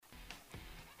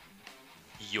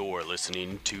You're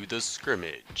listening to The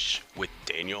Scrimmage with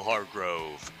Daniel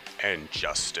Hargrove and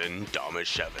Justin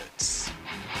Domashevitz.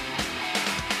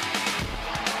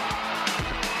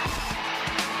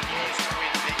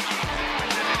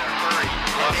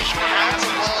 Has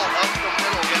the ball up the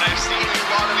middle, and I've seen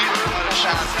a lot of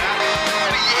shots.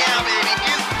 Yeah, baby,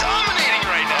 he's dominating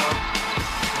right now.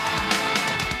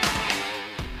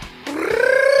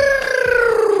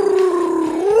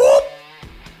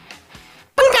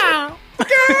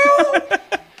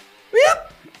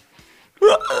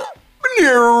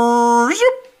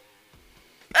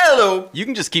 Hello. You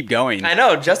can just keep going. I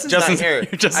know, Justin's not here.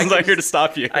 Justin's not here to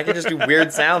stop you. I can just do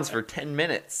weird sounds for 10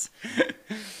 minutes.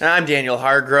 I'm Daniel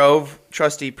Hargrove,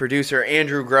 trusty producer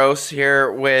Andrew Gross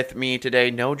here with me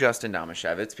today. No Justin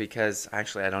Domashevitz because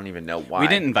actually I don't even know why. We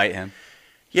didn't invite him.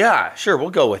 Yeah, sure, we'll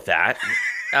go with that.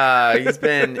 He's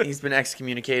been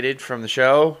excommunicated from the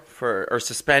show or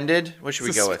suspended. What should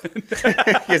we go with?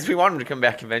 Because we want him to come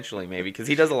back eventually, maybe, because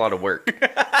he does a lot of work.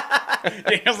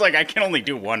 Daniel's like, I can only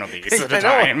do one of these at a I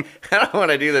time. don't want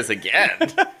to do this again.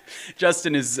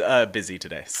 Justin is busy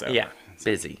today, so Yeah,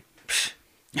 busy.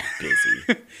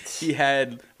 Busy. he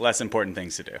had less important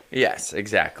things to do. Yes,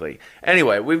 exactly.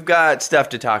 Anyway, we've got stuff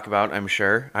to talk about, I'm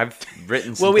sure. I've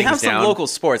written some Well, we things have some down. local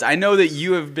sports. I know that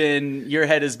your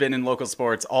head has been in local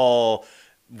sports all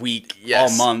week,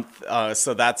 Yes. all month.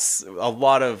 So that's a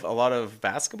lot of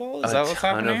basketball. Is that what's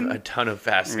happening? A ton of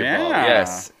basketball. Yeah.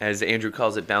 Yes, as Andrew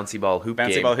calls it, bouncy ball hoop game.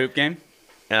 Bouncy ball hoop game.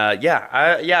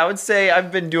 I would say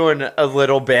I've been doing a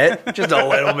little bit, just a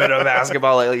little bit of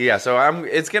basketball lately. Yeah, so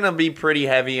it's gonna be pretty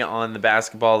heavy on the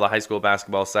high school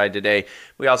basketball side today.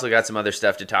 We also got some other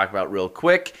stuff to talk about real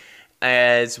quick,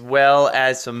 as well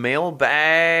as some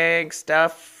mailbag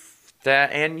stuff.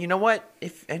 And you know what?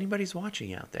 If anybody's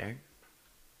watching out there,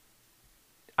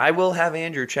 I will have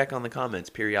Andrew check on the comments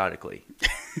periodically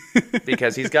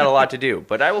because he's got a lot to do.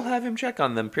 But I will have him check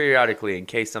on them periodically in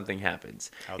case something happens.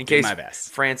 I'll in do case my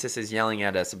best. Francis is yelling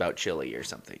at us about chili or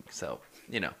something. So,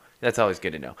 that's always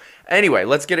good to know. Anyway,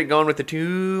 let's get it going with the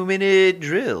 2-minute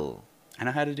drill. I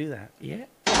know how to do that. Yeah.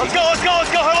 Let's go,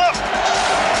 huddle up.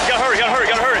 Gotta hurry.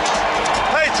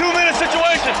 Hey, 2-minute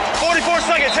situation, 44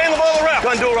 seconds, hand the ball to ref.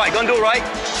 Gonna do it right.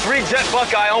 3-jet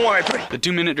Buckeye, don't worry. The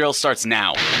 2-minute drill starts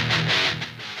now.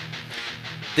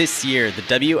 This year, the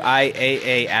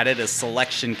WIAA added a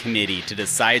selection committee to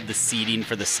decide the seeding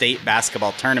for the state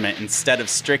basketball tournament instead of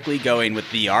strictly going with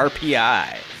the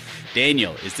RPI.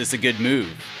 Daniel, is this a good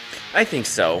move? I think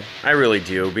so. I really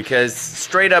do, because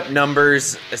straight up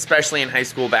numbers, especially in high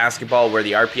school basketball where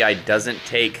the RPI doesn't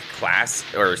take class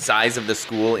or size of the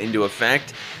school into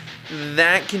effect,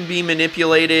 that can be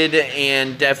manipulated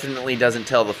and definitely doesn't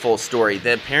tell the full story.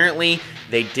 Apparently,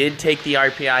 they did take the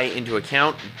RPI into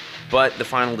account, but the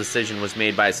final decision was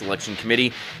made by a selection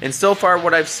committee. And so far,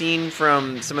 what I've seen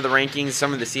from some of the rankings,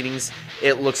 some of the seedings,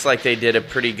 it looks like they did a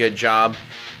pretty good job.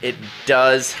 It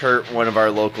does hurt one of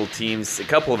our local teams, a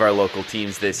couple of our local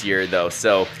teams this year, though.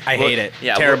 So I hate it.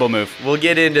 Yeah, Terrible move. We'll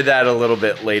get into that a little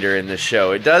bit later in the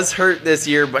show. It does hurt this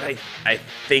year, but I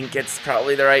think it's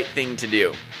probably the right thing to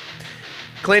do.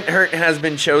 Clint Hurt has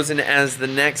been chosen as the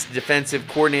next defensive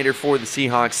coordinator for the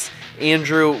Seahawks.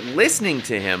 Andrew, listening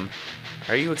to him,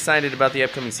 are you excited about the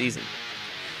upcoming season?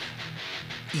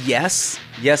 Yes,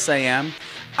 I am.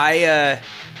 I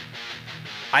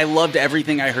loved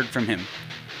everything I heard from him.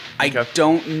 Okay. I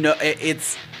don't know.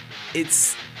 It's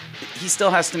he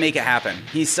still has to make it happen.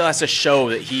 He still has to show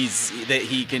that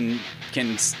he can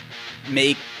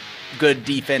make good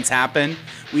defense happen.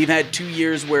 We've had 2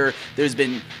 years where there's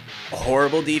been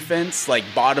horrible defense, like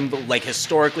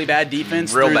historically bad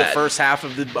defense Real through bad. the first half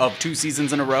of 2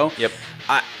 seasons in a row. Yep.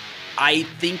 I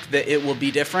think that it will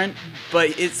be different,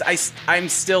 but I'm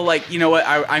still like, you know what,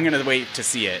 I'm going to wait to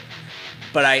see it.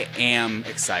 But I am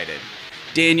excited.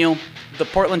 Daniel, the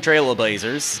Portland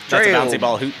Trailblazers, that's a bouncy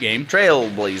ball hoop game.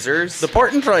 Trailblazers. The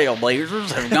Portland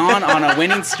Trailblazers have gone on a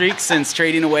winning streak since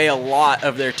trading away a lot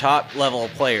of their top-level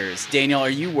players. Daniel, are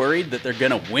you worried that they're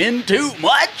going to win too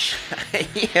much? I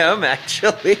am,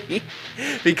 actually,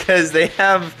 because they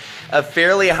have a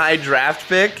fairly high draft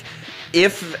pick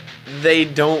if they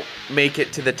don't make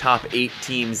it to the top 8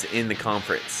 teams in the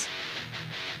conference.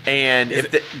 And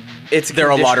They're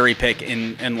a lottery pick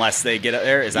unless they get up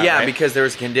there. Is that right? Because there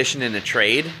was a condition in a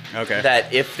trade. Okay.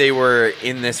 That if they were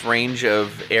in this range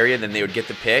of area, then they would get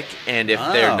the pick, and if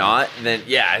they're not, then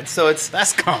so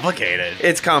That's complicated.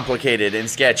 it's complicated and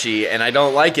sketchy, and I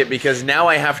don't like it because now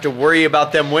I have to worry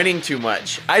about them winning too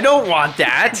much. I don't want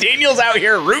that. Daniel's out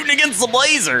here rooting against the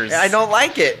Blazers. I don't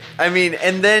like it. I mean,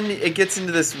 and then it gets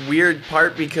into this weird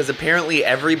part because apparently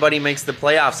everybody makes the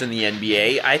playoffs in the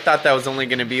NBA. I thought that was only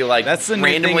going to be like That's the new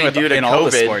thing randomly due to in COVID. all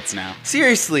the sports now.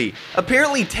 Seriously,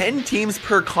 apparently 10 teams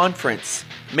per conference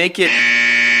make it.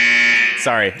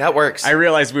 Sorry. That works. I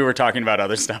realized we were talking about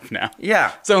other stuff now.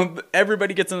 Yeah. So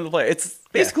everybody gets into the play. It's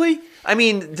Basically, I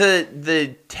mean,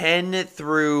 the 10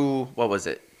 through, what was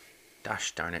it?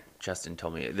 Gosh darn it, Justin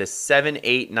told me. The 7,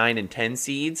 8, 9, and 10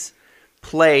 seeds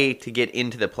play to get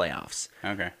into the playoffs.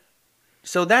 Okay.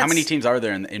 So that's... How many teams are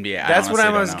there in the NBA? That's what I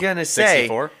was going to say.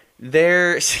 64?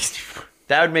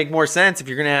 That would make more sense if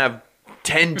you're going to have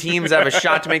 10 teams have a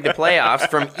shot to make the playoffs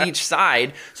from each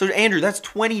side. So, Andrew, that's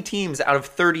 20 teams out of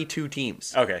 32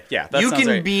 teams. Okay, yeah. That You sounds can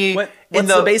right. be What's in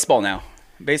the the- baseball now?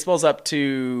 Baseball's up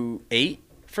to 8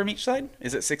 from each side?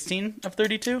 Is it 16 of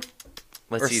 32?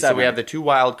 Let's Or see. So 7. we have the 2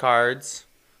 wild cards.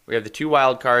 We have the 2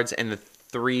 wild cards and the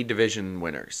 3 division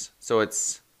winners. So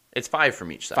it's 5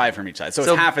 from each side. 5 from each side. So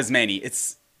So- it's half as many.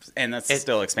 And that's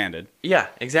still expanded. Yeah,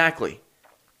 exactly.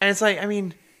 And it's like, I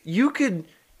mean, you're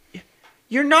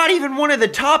not even one of the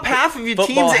top half of your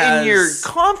Football teams in your has-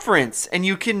 conference, and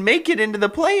you can make it into the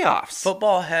playoffs.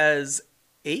 Football has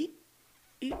 8?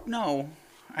 No,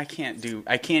 I can't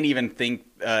even think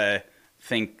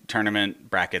tournament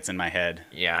brackets in my head.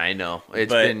 Yeah, I know.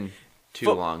 It's But been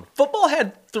too long. Football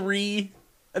had 3.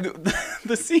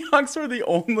 The Seahawks were the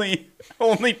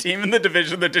only team in the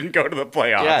division that didn't go to the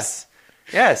playoffs.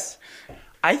 Yes.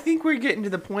 I think we're getting to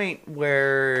the point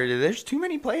where there's too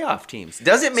many playoff teams.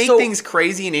 Does it make So- things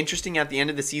crazy and interesting at the end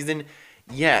of the season?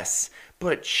 Yes.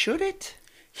 But should it?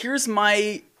 Here's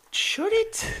my Should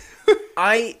it?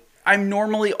 I'm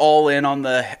normally all in on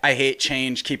the I hate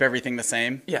change, keep everything the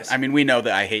same. Yes. I mean, we know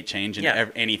that I hate change in Yeah.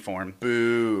 any form.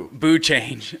 Boo. Boo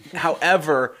change.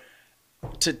 However,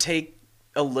 to take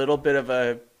a little bit of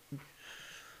a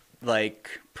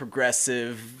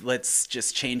progressive, let's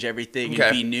just change everything Okay.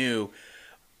 and be new.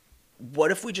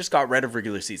 What if we just got rid of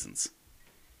regular seasons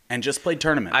and just played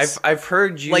tournaments? I've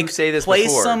heard you say this play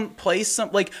before. play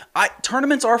some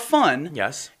tournaments are fun.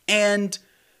 Yes. And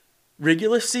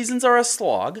regular seasons are a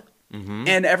slog,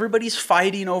 and everybody's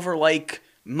fighting over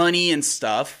money and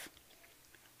stuff.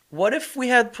 What if we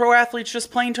had pro athletes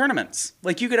just playing tournaments?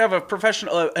 Like you could have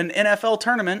an NFL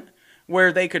tournament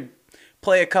where they could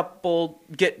play a couple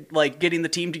getting the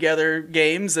team together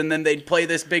games, and then they'd play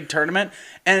this big tournament,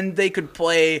 and they could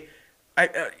play.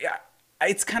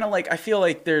 It's kind of I feel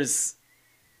like there's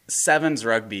sevens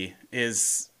rugby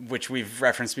which we've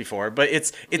referenced before, but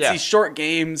it's Yeah. these short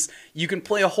games. You can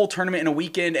play a whole tournament in a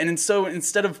weekend, and so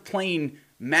instead of playing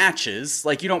matches,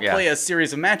 you don't Yeah. play a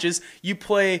series of matches, you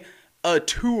play a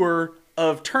tour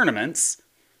of tournaments.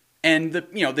 And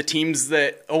the teams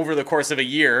that over the course of a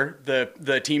year,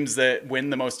 the teams that win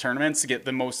the most tournaments get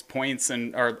the most points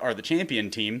and are the champion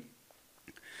team.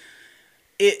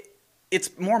 It's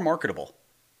more marketable.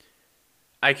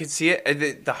 I could see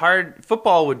it. The hard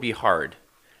football would be hard.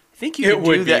 I think you It could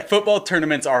would do be. that. Football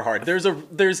tournaments are hard. There's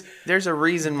NCAA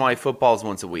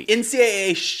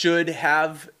should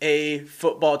have a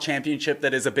football championship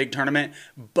that is a big tournament,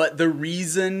 but the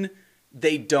reason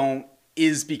they don't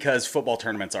is because football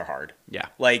tournaments are hard. Yeah.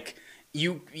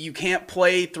 You can't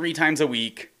play 3 times a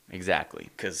week Exactly.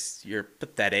 because you're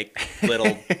pathetic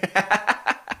little.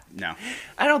 No.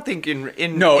 I don't think in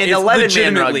It's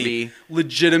 11-man rugby.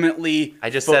 legitimately. I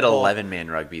just said football.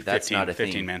 11-man rugby. That's 15, not a thing.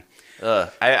 15 man.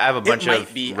 Ugh. I have a bunch might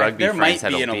of be- rugby there friends might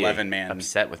be that'll an 11-man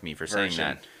upset with me for saying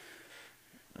version.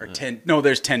 that. Or 10. No,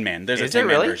 there's 10 man. There's Is a there 10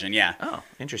 man really? version. Yeah. Oh,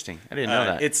 interesting. I didn't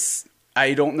know that.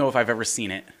 I don't know if I've ever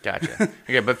seen it. Gotcha.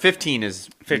 Okay, but 15 is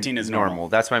 15 is normal.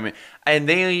 That's why I mean, and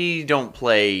they don't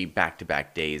play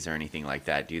back-to-back days or anything like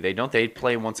that, do they? Don't they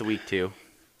play once a week too?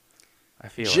 I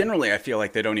feel Generally, I feel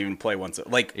like they don't even play once.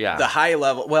 Yeah. The high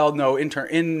level. Well, no,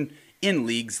 in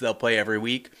leagues they'll play every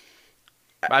week.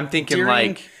 I'm thinking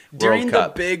during World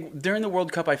Cup. during the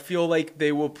World Cup, I feel like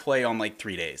they will play on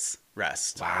 3 days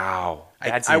rest. Wow,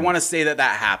 I want to say that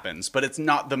happens, but it's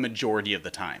not the majority of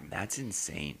the time. That's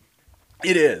insane.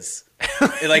 It is.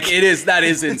 It is. That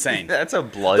is insane. That's a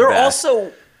bloodbath. They're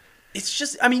also. It's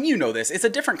just. I mean, you know this. It's a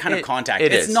different kind of contact.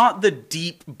 it It's is. not the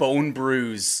deep bone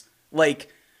bruise.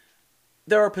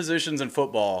 There are positions in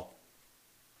football,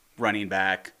 running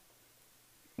back,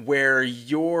 where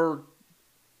you're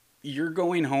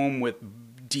going home with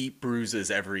deep bruises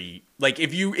every.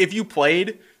 If you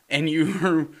played and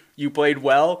you played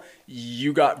well,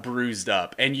 you got bruised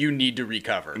up and you need to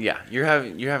recover. Yeah, you're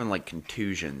having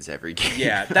contusions every game.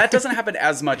 Yeah, that doesn't happen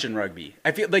as much in rugby.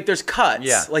 I feel like there's cuts.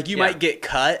 Yeah, You yeah. might get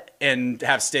cut and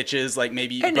have stitches,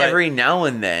 maybe. and but, every now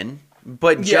and then,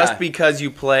 but just Yeah. because you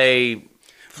play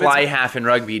fly half in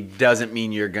rugby doesn't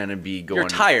mean you're gonna be going. You're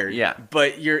tired, Yeah.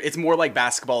 but it's more like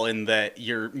basketball in that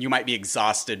you might be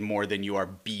exhausted more than you are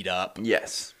beat up.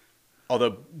 Yes.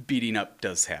 Although beating up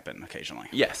does happen occasionally.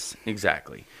 Yes.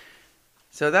 Exactly.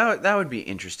 So that would be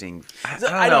interesting. I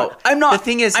don't I know. don't. I'm not. The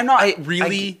thing is, I'm not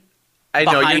really. I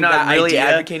know you're behind not that really idea,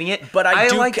 advocating it, but I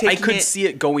taking could it- see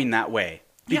it going that way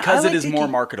Yeah, because I it like is more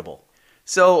taking- marketable.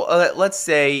 So let's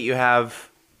say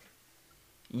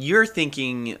you're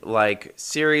thinking like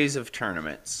series of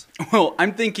tournaments, Well,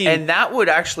 I'm thinking. and that would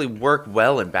actually work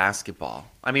well in basketball.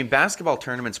 I mean, basketball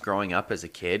tournaments growing up as a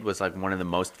kid was like one of the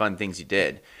most fun things you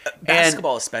did.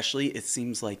 basketball, especially, it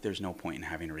seems like there's no point in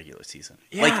having a regular season.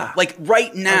 Yeah. Like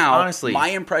right now, honestly. my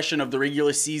impression of the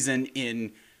regular season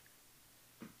in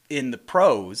the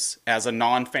pros as a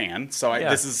non-fan. So Yeah.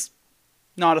 this is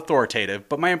not authoritative,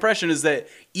 but my impression is that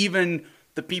even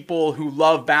the people who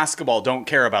love basketball don't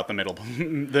care about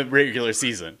the regular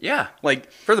season. Yeah,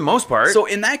 Like, for the most part. so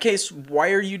in that case,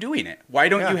 why are you doing it? Why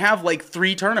don't Yeah. you have like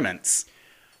 3 tournaments?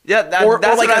 yeah, Or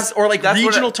that's like what I- that's what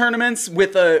regional tournaments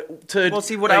with a Well,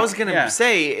 see, what I was gonna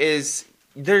say is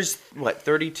there's what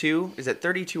 32? Is it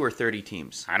 32 or 30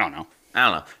 teams? I don't know. I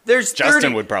don't know. There's Justin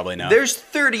 30 would probably know. There's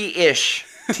 30-ish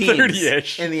teams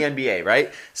 30-ish. in the NBA,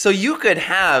 right? So you could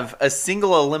have a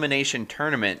single elimination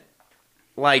tournament,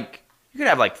 like you could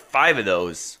have like 5 of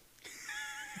those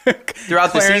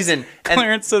throughout the season. And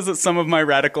Clarence says that some of my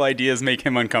radical ideas make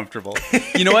him uncomfortable.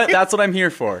 You know what? That's what I'm here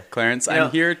for, Clarence. know,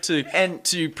 I'm here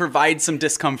to provide some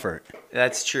discomfort.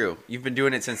 that's true. You've been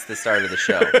doing it since the start of the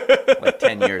show, like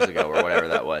 10 years ago or whatever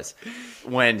that was.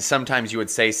 When sometimes you would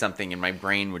say something and my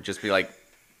brain would just be like,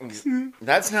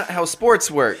 that's not how sports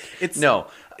work.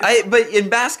 But in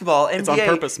basketball, NBA, It's on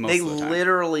purpose most they of the time.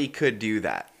 literally could do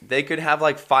that. They could have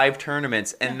like 5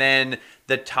 tournaments, and then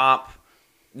the top,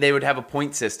 they would have a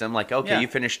point system. Like, okay, Yeah. you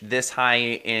finished this high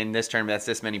in this tournament, that's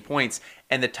this many points,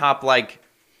 and the top like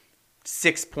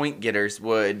 6 point getters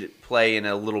would play in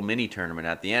a little mini tournament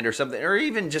at the end or something, or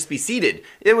even just be seeded.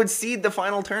 It would seed the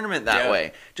final tournament that Yeah.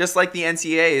 way, just like the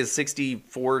NCAA is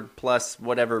 64 plus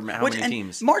whatever how many And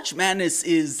teams. March Madness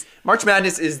is March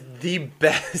Madness is the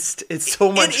best. It's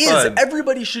so much it fun. is.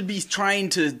 Everybody should be trying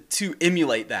to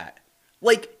emulate that.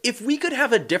 Like, if we could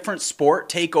have a different sport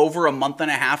take over a month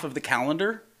and a half of the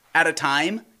calendar at a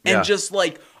time, and Yeah. just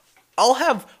like, I'll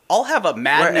have a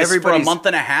madness for a everybody's- month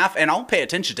and a half, and I'll pay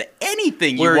attention to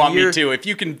anything you Where want me you're- to. If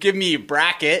you can give me a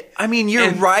bracket, I mean, you're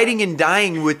And- riding and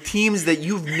dying with teams that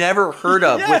you've never heard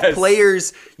of, Yes. with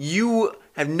players you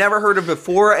have never heard of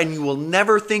before and you will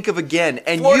never think of again.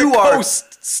 And Florida you are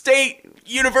Coast State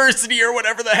University or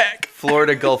whatever the heck,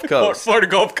 Florida Gulf Coast. Florida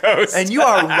Gulf Coast, And you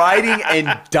are riding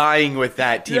and dying with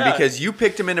that team Yeah. because you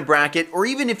picked them in a bracket, or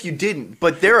even if you didn't,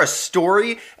 but they're a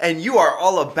story and you are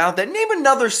all about that. Name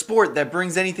another sport that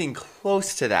brings anything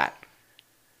close to that.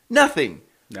 Nothing.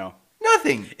 no.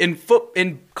 Nothing.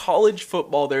 In college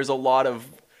football, there's a lot of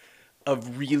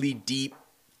really deep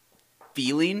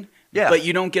feeling, Yeah. but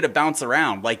you don't get to bounce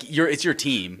around. Like, it's your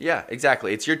team. Yeah,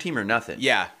 exactly. It's your team or nothing.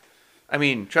 Yeah. I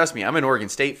mean, trust me, I'm an Oregon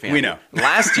State fan. We know.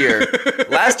 Last year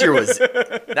was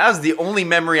the only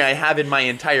memory I have in my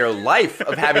entire life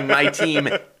of having my team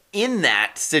in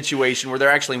that situation where they're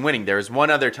actually winning. There was one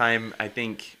other time, I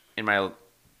think, in my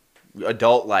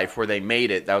adult life where they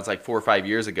made it. That was like 4 or 5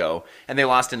 years ago, and they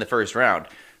lost in the first round.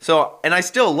 So, and I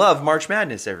still love March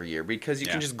Madness every year because you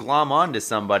Yeah. can just glom on to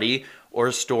somebody or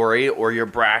a story or your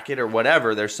bracket or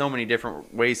whatever. There's so many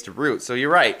different ways to root. So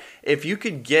you're right. If you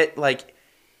could get like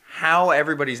how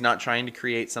everybody's not trying to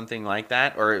create something like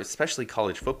that, or especially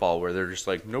college football where they're just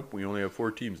like, nope, we only have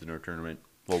 4 teams in our tournament.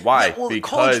 Well, why? Well,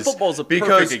 college football is a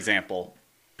perfect example.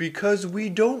 Because we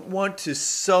don't want to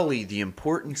sully the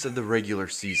importance of the regular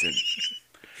season.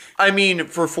 I mean,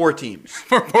 for 4 teams.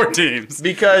 For 4 teams.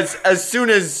 Because as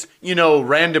soon as,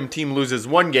 random team loses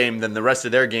one game, then the rest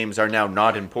of their games are now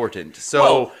not important. So,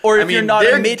 Well, or if you're not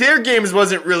their games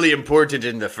wasn't really important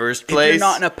in the first place. If you're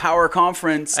not in a power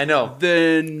conference, I know.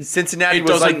 then Cincinnati it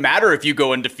was doesn't like- matter if you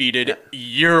go undefeated.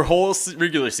 Your whole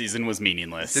regular season was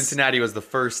meaningless. Cincinnati was the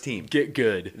first team. Get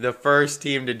good. The first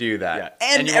team to do that. Yeah.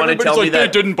 And you wanna everybody's tell me like, they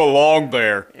that? didn't belong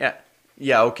there. Yeah.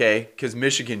 Yeah, okay. Because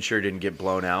Michigan sure didn't get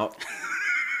blown out.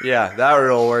 Yeah, that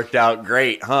all worked out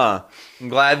great, huh? I'm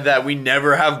glad that we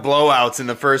never have blowouts in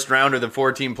the first round of the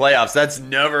 4-team playoffs. That's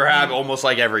never happened almost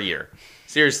like every year.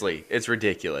 Seriously, it's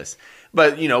ridiculous.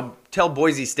 But, tell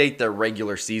Boise State their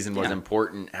regular season was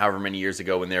important however many years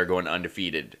ago when they were going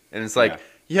undefeated. And it's like,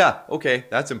 yeah okay,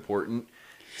 that's important.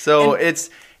 So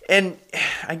and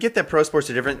I get that pro sports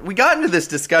are different. We got into this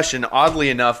discussion, oddly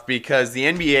enough, because the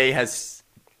NBA has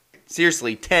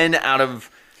seriously 10 out of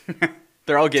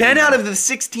They're all getting 10 out of the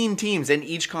 16 teams in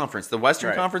each conference, the Western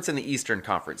Right. Conference and the Eastern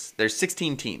Conference. There's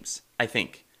 16 teams, I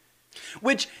think.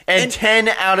 which And 10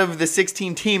 out of the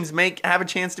 16 teams have a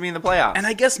chance to be in the playoffs. And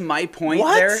I guess my point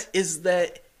What? there is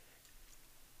that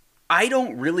I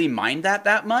don't really mind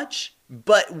that much,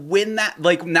 but when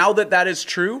now that is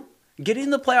true, getting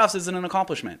the playoffs isn't an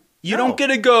accomplishment. You No. don't get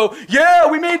to go, yeah,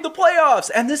 we made the playoffs.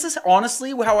 And this is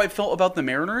honestly how I felt about the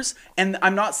Mariners. And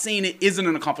I'm not saying it isn't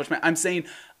an accomplishment. I'm saying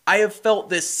I have felt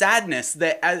this sadness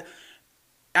that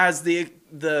as the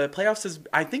playoffs is,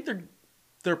 I think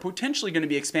they're potentially going to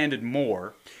be expanded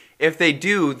more. If they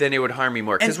do, then it would harm me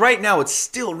more. Because right now, it's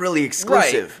still really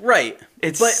exclusive. Right.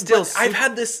 It's but still I've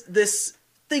had this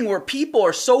thing where people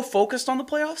are so focused on the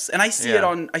playoffs, and I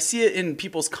see it in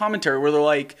people's commentary where they're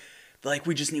like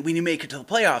we need to make it to the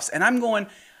playoffs, and I'm going,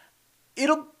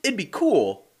 it'd be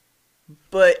cool.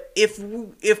 But if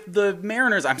the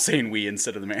Mariners, I'm saying we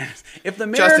instead of the Mariners, if the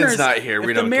Mariners, Justin's not here,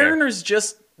 we don't the care. Mariners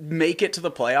just make it to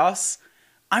the playoffs,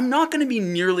 I'm not going to be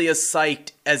nearly as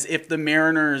psyched as if the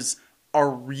Mariners are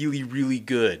really, really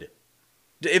good.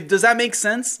 Does that make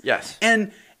sense? Yes.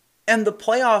 And the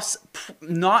playoffs,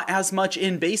 not as much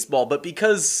in baseball, but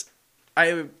because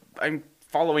I'm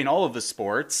following all of the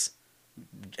sports,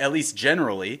 at least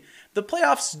generally, the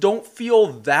playoffs don't feel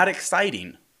that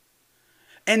exciting.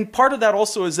 And part of that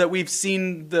also is that we've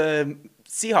seen the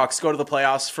Seahawks go to the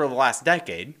playoffs for the last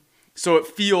decade. So it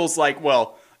feels like,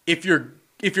 well, if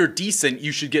you're decent,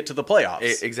 you should get to the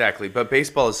playoffs. Exactly. But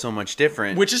baseball is so much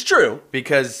different. Which is true.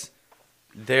 Because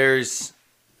there's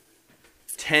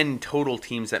 10 total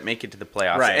teams that make it to the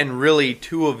playoffs. Right. And really,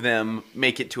 2 of them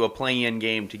make it to a play-in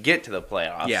game to get to the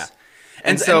playoffs. Yeah.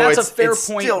 And so so that's it's a fair it's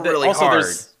point. still that really also hard.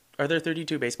 Are there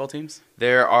 32 baseball teams?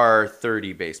 There are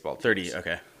 30 baseball teams. 30,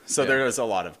 okay. So Yeah. there's a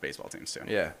lot of baseball teams too.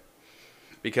 Yeah.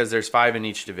 Because there's 5 in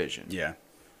each division. Yeah.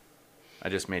 I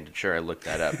just made sure I looked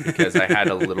that up because I had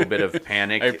a little bit of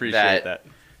panic. I appreciate that.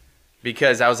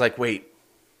 Because I was like, wait,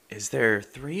 is there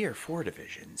 3 or 4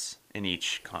 divisions in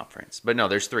each conference? But no,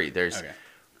 there's 3. There's Okay.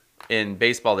 in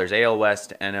baseball, there's AL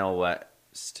West, NL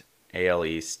West, AL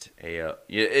East,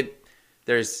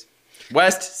 there's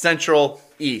West, Central,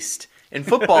 East. In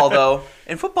football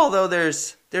though,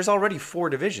 there's already 4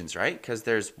 divisions, right? Because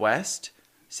there's West,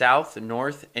 South,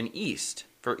 North, and East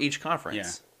for each conference.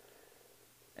 Yeah.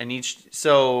 And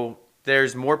so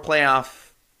there's more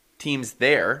playoff teams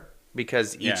there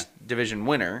because each Yeah. division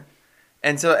winner.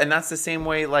 And that's the same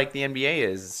way like the NBA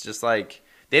is. It's just like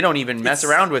they don't even mess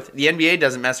around with the NBA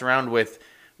doesn't mess around with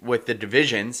the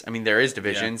divisions. I mean, there is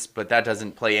divisions, but that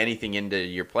doesn't play anything into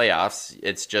your playoffs.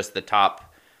 It's just the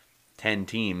top 10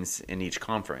 teams in each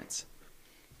conference.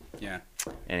 Yeah.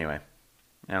 Anyway,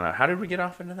 I don't know. How did we get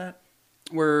off into that?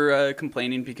 We're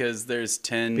complaining because there's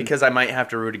 10. Because I might have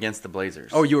to root against the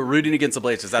Blazers. Oh, you were rooting against the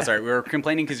Blazers. That's right. We were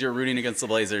complaining because you're rooting against the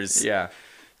Blazers. Yeah,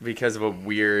 because of a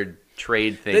weird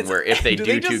trade thing That's- where if they do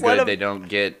do they too just let good, them- they don't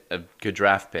get a good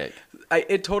draft pick.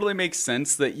 It totally makes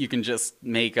sense that you can just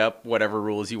make up whatever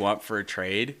rules you want for a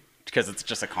trade because it's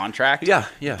just a contract. Yeah,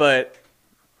 yeah. But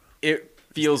it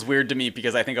feels weird to me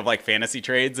because I think of like fantasy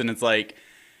trades and it's like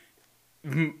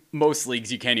most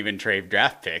leagues you can't even trade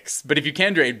draft picks. But if you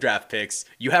can trade draft picks,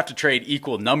 you have to trade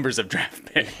equal numbers of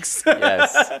draft picks.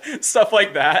 Yes. Stuff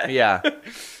like that. Yeah.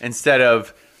 Instead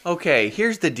of, okay,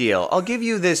 here's the deal. I'll give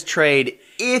you this trade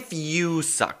if you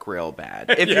suck real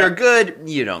bad. If Yeah. you're good,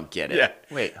 you don't get it. Yeah.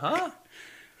 Wait, huh?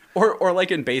 Or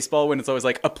like in baseball when it's always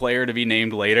like a player to be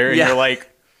named later and Yeah. you're like,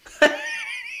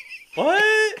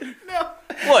 what? No.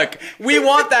 Look, we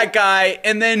want that guy,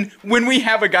 and then when we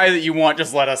have a guy that you want,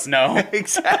 just let us know.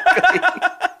 Exactly.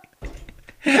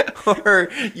 Or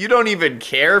you don't even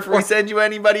care if we send you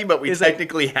anybody, but we Is that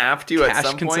technically have to at Cash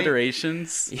some point.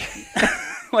 considerations.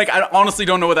 Like, I honestly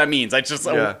don't know what that means. I just,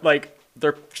 Yeah. like,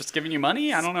 they're just giving you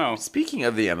money? I don't know. Speaking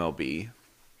of the MLB,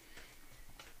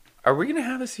 are we going to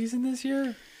have a season this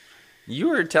year? You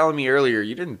were telling me earlier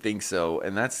you didn't think so,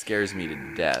 and that scares me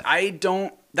to death.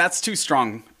 That's too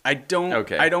strong. I don't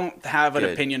have an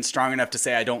Good. opinion strong enough to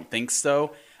say I don't think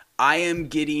so. I am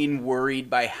getting worried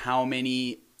by how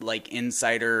many, like,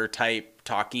 insider type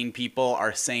talking people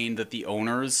are saying that the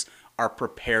owners are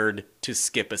prepared to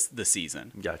skip the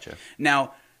season. Gotcha.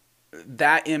 Now, if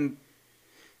that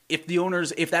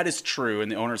is true and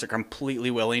the owners are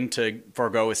completely willing to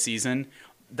forego a season,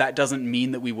 that doesn't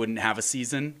mean that we wouldn't have a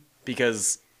season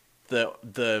because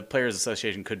the Players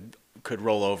Association could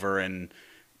roll over and,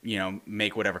 you know,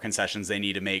 make whatever concessions they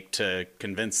need to make to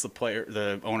convince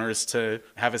the owners to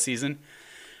have a season.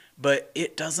 But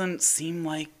it doesn't seem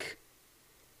like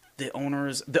the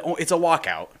owners it's a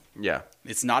walkout. Yeah.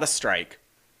 It's not a strike.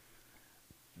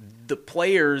 The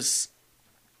players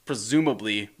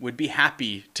presumably would be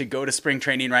happy to go to spring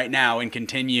training right now and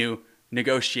continue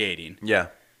negotiating. Yeah.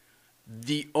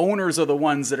 The owners are the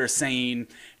ones that are saying,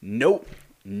 nope,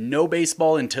 no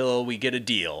baseball until we get a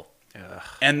deal. Ugh.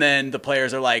 And then the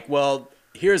players are like, well,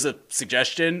 here's a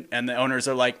suggestion. And the owners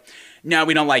are like, no,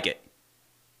 we don't like it.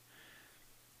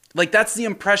 Like, that's the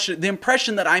impression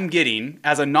that I'm getting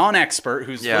as a non-expert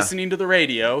who's listening to the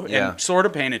radio and sort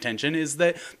of paying attention is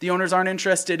that the owners aren't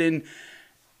interested in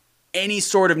any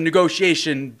sort of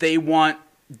negotiation. They want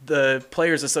the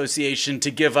Players Association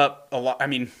to give up a lot. I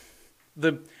mean,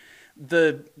 the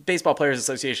Baseball Players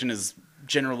Association is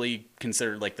generally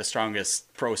considered like the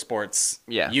strongest pro sports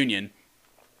union.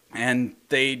 And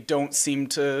they don't seem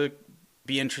to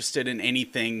be interested in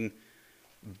anything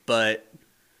but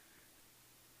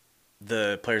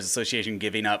the Players Association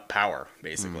giving up power,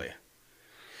 basically.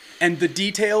 And the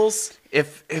details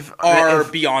are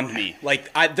beyond me.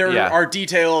 Like, there are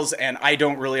details, and I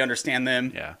don't really understand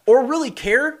them or really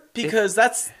care, because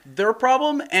that's their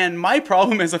problem. And my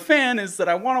problem as a fan is that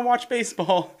I want to watch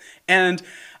baseball. And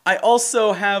I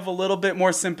also have a little bit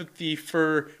more sympathy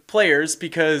for players,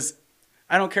 because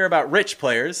I don't care about rich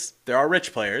players. There are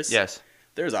rich players. Yes.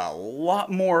 There's a lot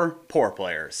more poor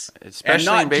players.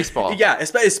 Especially in baseball. Yeah,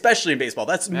 especially in baseball.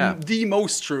 That's the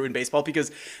most true in baseball, because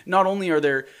not only are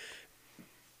there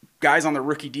guys on the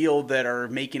rookie deal that are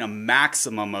making a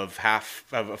maximum of half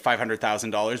of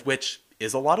 $500,000, which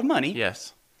is a lot of money.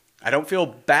 Yes. I don't feel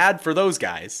bad for those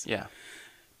guys. Yeah.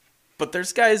 But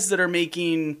there's guys that are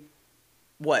making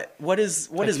what is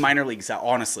minor league salary,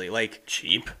 honestly, like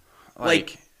cheap.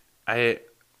 Like I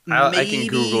can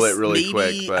Google it really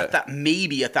quick, but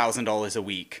maybe $1,000 a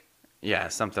week. Yeah,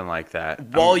 something like that.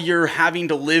 While you're having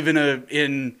to live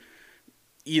in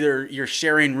either you're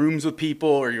sharing rooms with people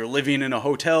or you're living in a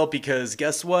hotel, because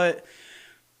guess what?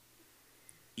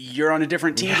 You're on a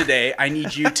different team today. I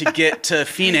need you to get to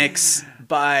Phoenix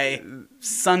by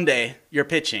Sunday. You're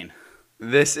pitching.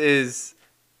 This is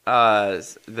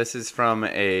from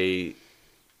a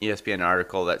ESPN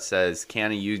article that says,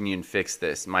 "Can a union fix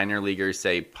this? Minor leaguers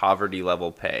say poverty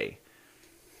level pay."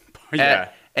 Yeah.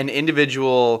 An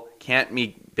individual can't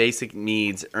meet basic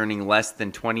needs earning less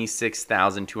than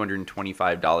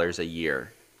 $26,225 a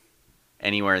year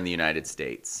anywhere in the United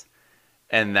States.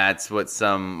 And that's what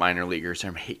some minor leaguers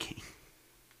are making.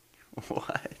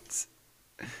 What?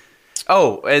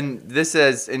 Oh, and this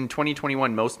says in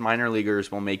 2021, most minor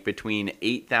leaguers will make between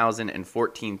 $8,000 and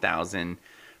 $14,000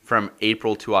 from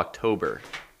April to October,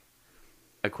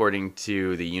 according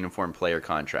to the uniform player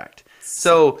contract.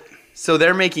 So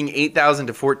they're making $8,000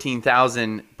 to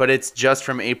 $14,000, but it's just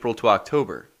from April to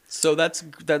October. So that's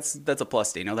a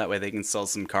plus, Daniel. That way they can sell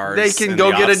some cars. They can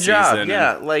go get a job.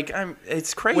 Yeah,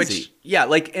 it's crazy.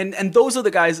 And those are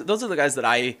the guys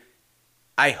that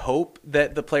I hope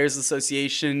that the Players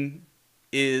Association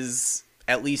is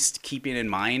at least keeping in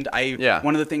mind.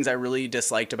 One of the things I really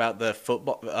disliked about the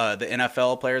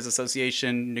NFL Players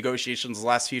Association negotiations the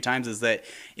last few times is that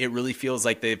it really feels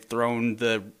like they've thrown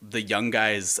the young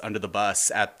guys under the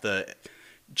bus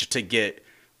to get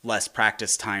less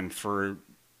practice time for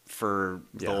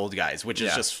the old guys, which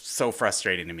is just so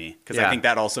frustrating to me, because I think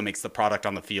that also makes the product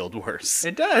on the field worse.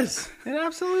 It does. It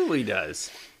absolutely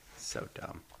does. So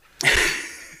dumb.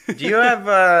 Do you have,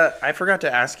 I forgot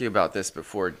to ask you about this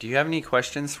before. Do you have any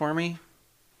questions for me?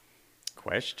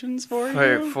 Questions for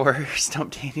you? For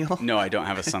Stump Daniel? No, I don't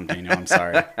have a Stump Daniel. I'm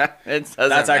sorry. That's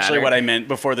actually what I meant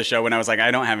before the show when I was like,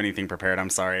 I don't have anything prepared. I'm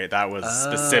sorry. That was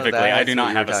specifically, I do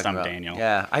not have a Stump Daniel.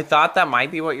 Yeah, I thought that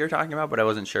might be what you're talking about, but I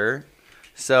wasn't sure.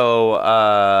 So,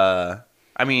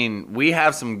 I mean, we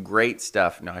have some great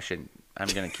stuff. No, I shouldn't. I'm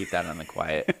going to keep that on the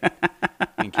quiet. I'm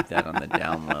going to keep that on the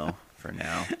down low for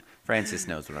now. Francis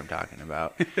knows what I'm talking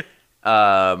about.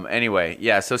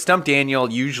 Anyway, so Stump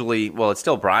Daniel usually, it's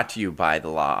still brought to you by the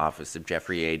law office of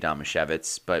Jeffrey A.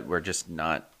 Domashevitz, but we're just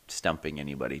not stumping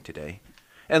anybody today.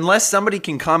 Unless somebody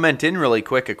can comment in really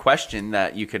quick a question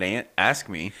that you could ask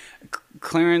me.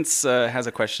 Clarence has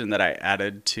a question that I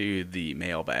added to the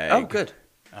mailbag. Oh, good.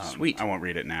 Sweet. I won't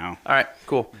read it now. All right,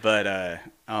 cool. But,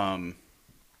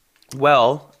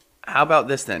 well, how about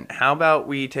this then? How about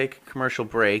we take a commercial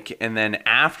break, and then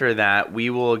after that, we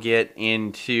will get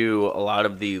into a lot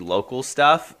of the local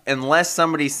stuff. Unless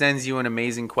somebody sends you an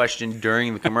amazing question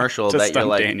during the commercial that you're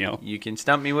like, Daniel. You can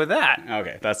stump me with that.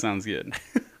 Okay, that sounds good.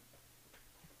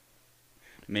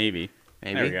 Maybe.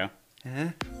 There we go.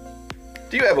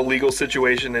 Do you have a legal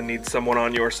situation and need someone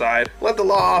on your side? Let the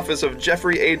law office of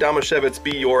Jeffrey A. Domashevitz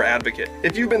be your advocate.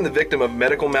 If you've been the victim of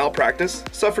medical malpractice,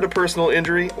 suffered a personal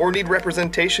injury, or need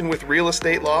representation with real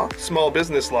estate law, small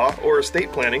business law, or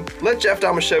estate planning, let Jeff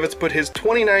Domashevitz put his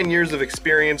 29 years of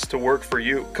experience to work for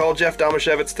you. Call Jeff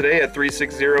Domashevitz today at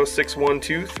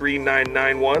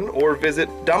 360-612-3991 or visit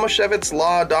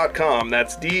domashevitzlaw.com.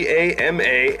 That's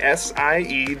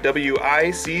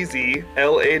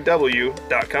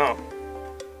DAMASIEWICZLAW.com.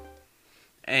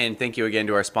 And thank you again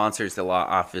to our sponsors, the Law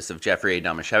Office of Jeffrey A.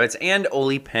 Domashevitz and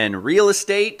Ole Penn Real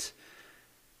Estate.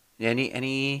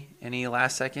 Any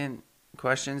last second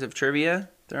questions of trivia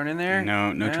thrown in there?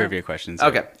 No trivia questions.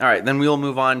 Okay, all right. Then we will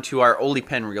move on to our Ole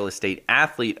Penn Real Estate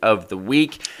Athlete of the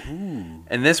Week. Ooh.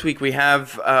 And this week we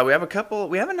have a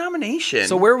nomination.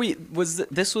 So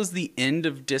this was the end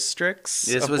of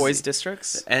districts, boys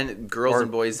districts, and girls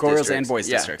and boys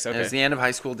districts. Okay, it was the end of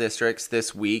high school districts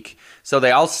this week. So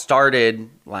they all started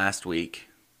last week.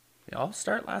 They all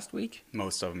start last week?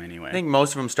 Most of them, anyway. I think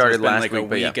most of them started last week. Like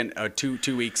a week,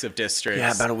 2 weeks of districts.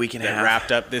 Yeah, about a week and a half.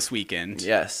 Wrapped up this weekend.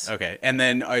 Yes. Okay, and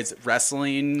then is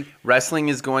wrestling? Wrestling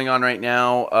is going on right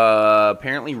now.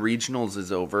 Apparently, regionals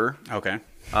is over. Okay.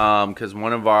 Because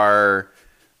one of our...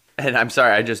 And I'm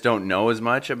sorry, I just don't know as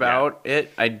much about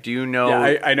it. I do know.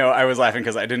 Yeah, I know. I was laughing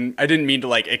because I didn't mean to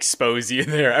like expose you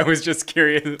there. I was just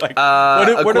curious. Like,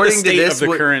 what are the state of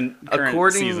the current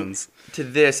seasons? To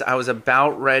this, I was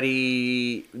about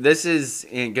ready. This is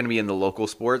going to be in the local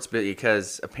sports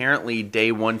because apparently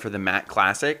day one for the MAT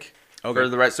Classic.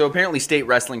 Okay. So apparently state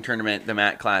wrestling tournament, the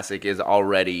MAT Classic, is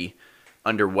already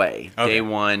underway. Okay. Day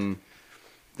one.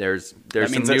 There's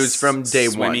some news from day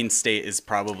one. Swimming state is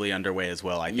probably underway as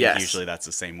well. I think usually that's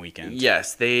the same weekend.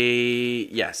 Yes,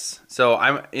 So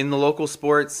I'm in the local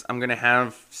sports. I'm gonna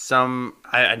have some.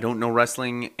 I don't know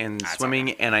wrestling and swimming,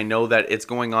 right. And I know that it's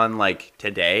going on like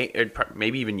today, or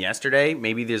maybe even yesterday.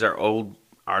 Maybe these are old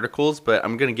articles, but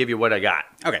I'm gonna give you what I got.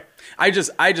 Okay. I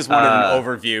just wanted an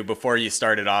overview before you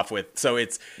started off with. So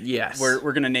it's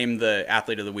we're gonna name the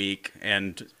athlete of the week,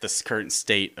 and the current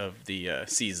state of the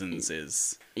seasons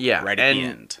is right at the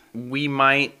end. We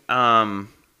might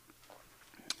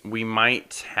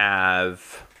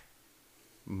have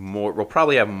more. We'll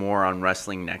probably have more on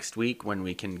wrestling next week when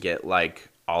we can get like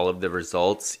all of the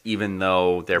results, even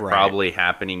though they're probably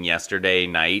happening yesterday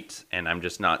night, and I'm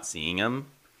just not seeing them.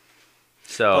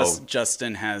 So plus,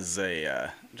 Justin has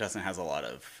a lot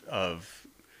of.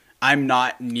 I'm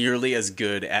not nearly as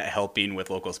good at helping with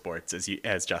local sports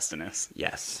as Justin is.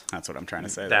 Yes, that's what I'm trying to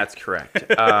say. That's correct.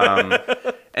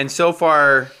 And so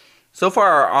far,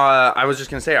 I was just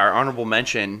gonna say our honorable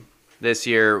mention this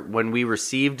year when we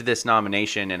received this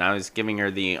nomination, and I was giving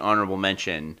her the honorable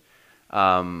mention.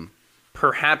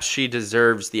 Perhaps she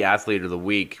deserves the athlete of the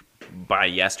week by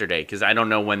yesterday because I don't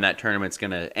know when that tournament's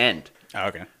gonna end. Oh,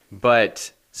 okay.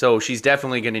 But so she's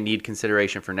definitely going to need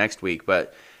consideration for next week.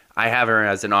 But I have her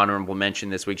as an honorable mention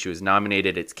this week. She was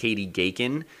nominated. It's Katie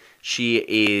Gakin. She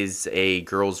is a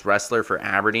girls wrestler for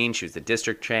Aberdeen. She was the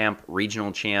district champ,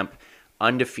 regional champ,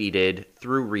 undefeated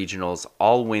through regionals,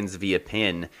 all wins via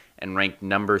pin, and ranked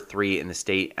number 3 in the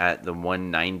state at the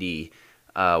 190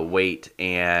 weight.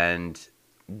 And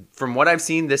from what I've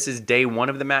seen, this is day one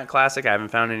of the MAT Classic. I haven't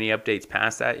found any updates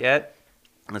past that yet.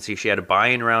 Let's see. She had a bye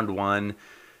in round 1.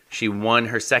 She won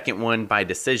her second one by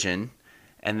decision,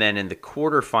 and then in the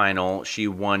quarterfinal, she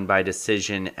won by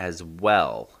decision as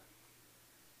well,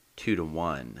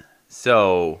 2-1.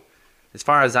 So, as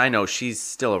far as I know, she's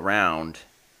still around,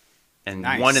 and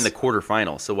won in the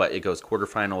quarterfinal. So what? It goes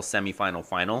quarterfinal, semifinal,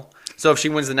 final. So if she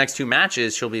wins the next 2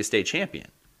 matches, she'll be a state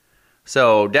champion.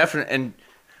 So definitely, and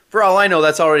for all I know,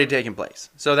 that's already taken place.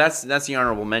 So that's the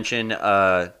honorable mention.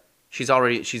 She's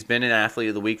been an athlete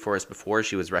of the week for us before.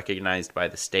 She was recognized by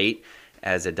the state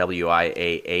as a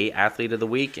WIAA athlete of the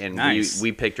week, and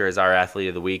we picked her as our athlete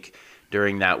of the week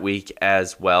during that week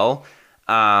as well.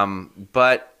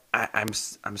 But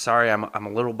I'm sorry, I'm a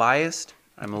little biased.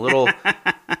 I'm a little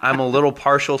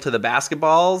partial to the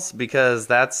basketballs because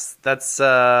that's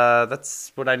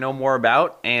what I know more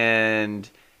about. And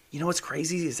you know what's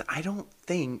crazy is I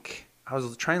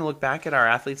was trying to look back at our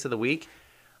athletes of the week.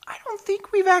 I don't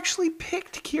think we've actually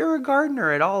picked Kira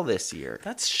Gardner at all this year.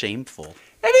 That's shameful.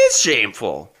 It is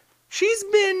shameful. She's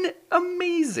been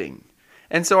amazing.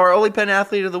 And so our Ole Penn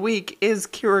Athlete of the Week is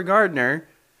Kira Gardner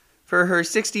for her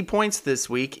 60 points this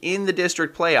week in the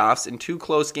district playoffs in 2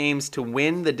 close games to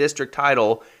win the district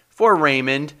title for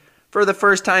Raymond for the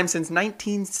first time since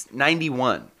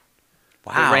 1991.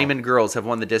 Wow. The Raymond girls have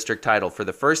won the district title for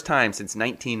the first time since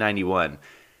 1991.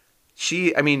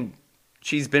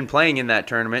 She's been playing in that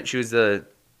tournament. She was the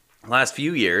last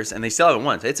few years, and they still haven't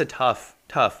won. It's a tough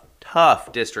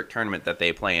district tournament that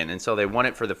they play in, and so they won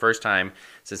it for the first time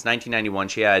since 1991.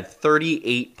 She had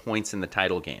 38 points in the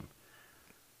title game.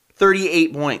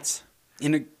 38 points.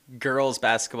 In a girls'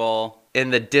 basketball. In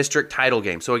the district title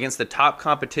game. So against the top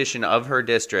competition of her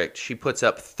district, she puts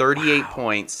up 38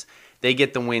 points. They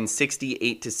get the win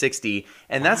 68-60,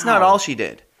 and that's not all she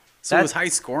did. So it was high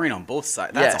scoring on both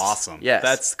sides. That's awesome. Yes.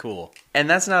 That's cool. And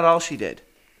that's not all she did.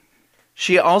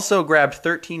 She also grabbed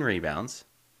 13 rebounds.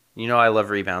 You know I love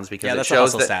rebounds because it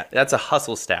shows that's a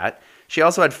hustle stat. She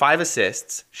also had 5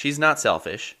 assists. She's not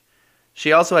selfish.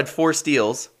 She also had 4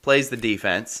 steals, plays the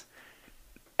defense.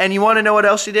 And you want to know what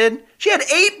else she did? She had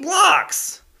 8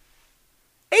 blocks.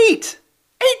 8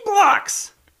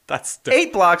 blocks. That's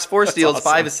 8 blocks, 4 steals,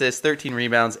 awesome. 5 assists, 13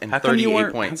 rebounds, and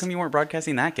 38 points. How come you weren't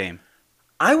broadcasting that game?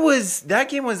 That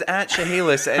game was at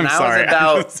Chehalis, and I'm sorry.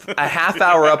 I was about a half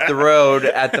hour up the road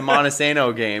at the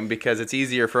Montesano game because it's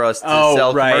easier for us to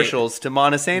sell commercials to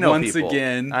Montesano people. Once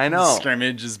again, I know.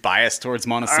 Scrimmage is biased towards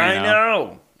Montesano. I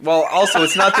know. Well, also,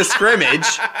 it's not the scrimmage.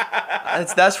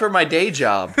 That's for my day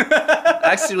job.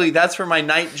 Actually, that's for my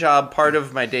night job, part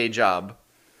of my day job.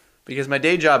 Because my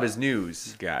day job is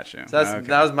news. Gotcha. So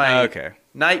that was my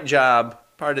night job,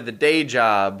 part of the day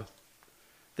job.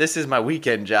 This is my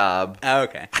weekend job.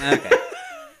 Okay.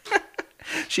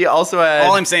 She also had...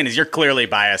 All I'm saying is you're clearly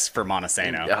biased for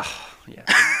Montesano. Oh, yeah.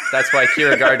 That's why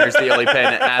Kira Gardner's the Oli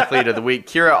Penn Athlete of the Week.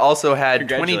 Kira also had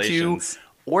 22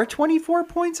 or 24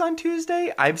 points on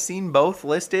Tuesday. I've seen both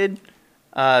listed.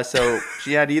 So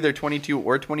she had either 22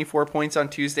 or 24 points on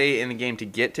Tuesday in the game to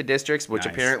get to districts, which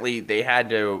apparently they had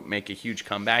to make a huge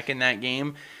comeback in that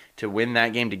game to win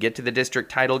that game to get to the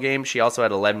district title game. She also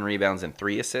had 11 rebounds and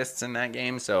 3 assists in that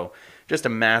game. So just a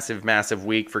massive, massive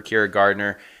week for Kira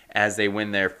Gardner as they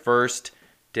win their first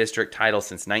district title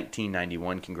since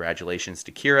 1991. Congratulations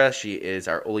to Kira. She is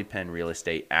our Oli Penn Real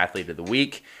Estate Athlete of the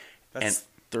Week. That's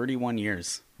 31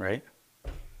 years, right?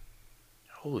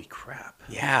 Holy crap.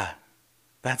 Yeah.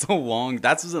 That's a long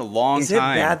time. Is it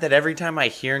bad that every time I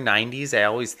hear 90s, I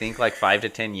always think like 5 to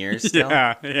 10 years still?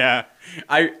 Yeah.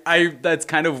 I that's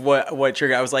kind of what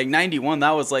triggered. I was like 91.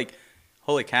 That was like,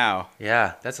 holy cow.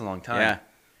 Yeah, that's a long time. Yeah.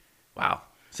 Wow.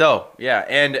 So, yeah,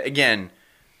 and again,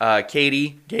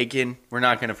 Katie Gakin, we're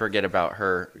not going to forget about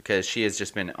her because she has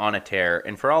just been on a tear.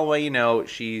 And for all you know,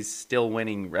 she's still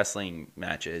winning wrestling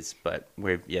matches, but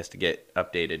we've yet to get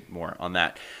updated more on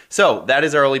that. So that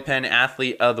is our Oli Penn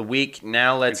Athlete of the Week.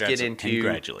 Now let's get into...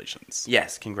 Congratulations.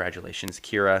 Yes, congratulations,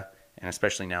 Kira. And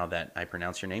especially now that I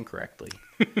pronounce your name correctly.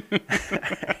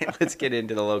 Let's get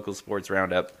into the local sports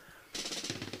roundup.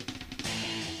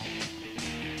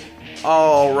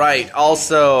 All right.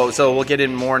 Also, so we'll get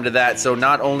in more into that. So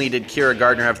not only did Kira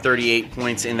Gardner have 38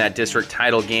 points in that district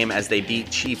title game as they beat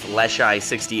Chief Leshai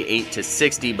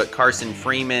 68-60, but Carson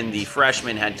Freeman, the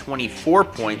freshman, had 24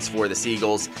 points for the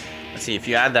Seagulls. Let's see, if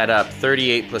you add that up,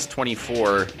 38 plus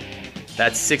 24,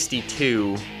 that's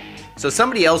 62. So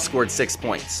somebody else scored 6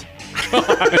 points.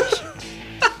 Gosh.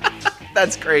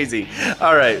 That's crazy.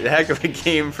 All right, a heck of a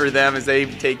game for them as they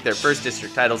take their first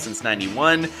district title since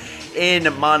 91. In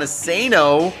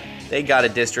Montesano, they got a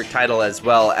district title as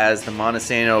well as the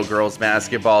Montesano girls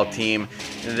basketball team.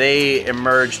 They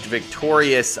emerged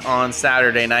victorious on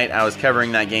Saturday night. I was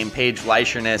covering that game. Paige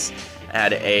Leisherness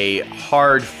had a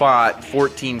hard-fought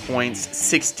 14 points,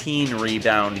 16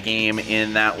 rebound game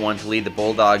in that one to lead the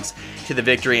Bulldogs to the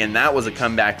victory, and that was a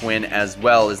comeback win as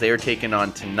well as they were taking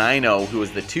on Tenino, who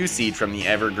was the 2 seed from the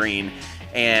Evergreen.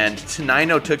 And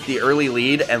Tenino took the early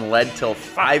lead and led till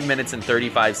 5 minutes and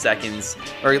 35 seconds,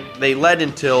 or they led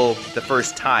until the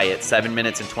first tie at 7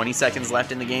 minutes and 20 seconds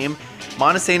left in the game.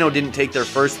 Montesano didn't take their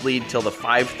first lead till the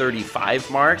 5:35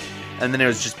 mark, and then it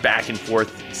was just back and forth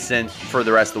for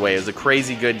the rest of the way. It was a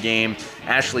crazy good game.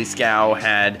 Ashley Scow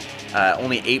had had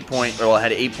 8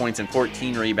 points and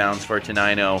 14 rebounds for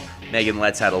Tenino. Megan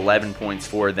Letts had 11 points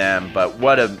for them, but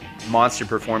what a monster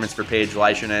performance for Paige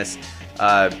Leisherness.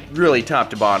 Really top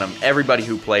to bottom. Everybody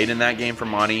who played in that game for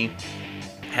Monty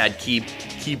had key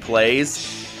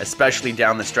plays, especially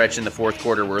down the stretch in the fourth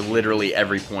quarter where literally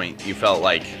every point you felt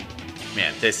like,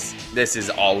 man, this is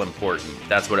all important.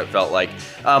 That's what it felt like.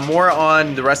 More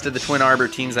on the rest of the Twin Arbor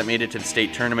teams that made it to the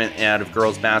state tournament out of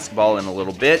girls basketball in a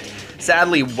little bit.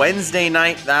 Sadly, Wednesday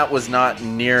night, that was not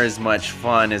near as much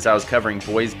fun as I was covering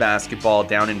boys basketball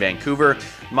down in Vancouver.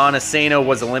 Montesano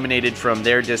was eliminated from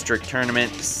their district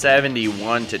tournament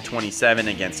 71-27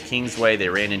 against Kingsway. They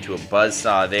ran into a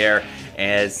buzzsaw there,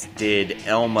 as did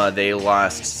Elma. They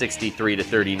lost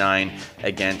 63-39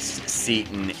 against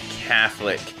Seton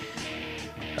Catholic.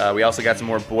 We also got some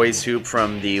more boys hoop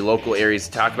from the local areas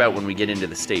to talk about when we get into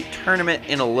the state tournament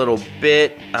in a little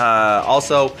bit.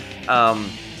 Also,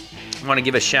 I want to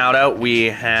give a shout out. We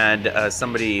had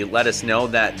somebody let us know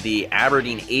that the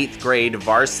Aberdeen 8th grade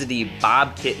varsity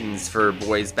Bob Kittens for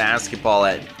boys basketball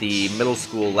at the middle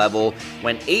school level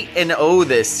went 8-0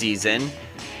 this season,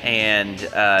 and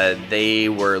they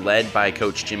were led by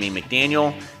Coach Jimmy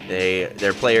McDaniel.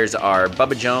 Their players are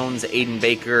Bubba Jones, Aiden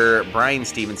Baker, Brian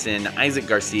Stevenson, Isaac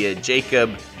Garcia,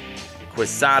 Jacob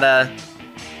Quisada,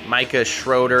 Micah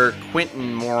Schroeder,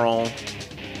 Quentin Morrill,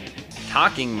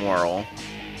 Talking Morrill,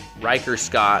 Riker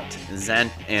Scott,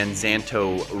 and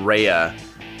Xanto Rea.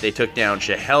 They took down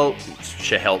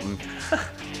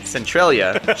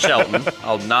Centralia Shelton.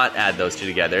 I'll not add those two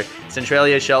together.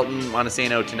 Centralia, Shelton,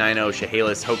 Montesano, Tenino,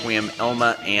 Chehalis, Hoquiam,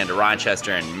 Elma, and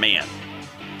Rochester. And man,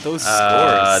 those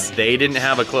scores. They didn't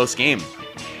have a close game.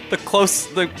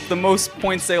 The most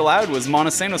points they allowed was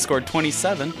Montesano scored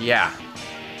 27. Yeah.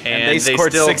 And they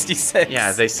scored 66.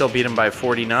 Yeah, they still beat them by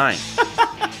 49.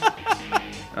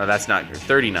 Oh, that's not good.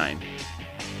 39.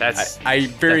 That's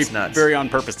nuts. Very on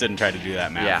purpose didn't try to do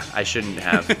that math. Yeah, I shouldn't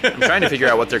have. I'm trying to figure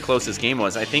out what their closest game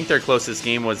was. I think their closest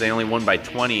game was they only won by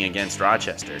 20 against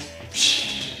Rochester.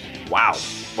 Wow.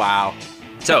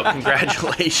 So,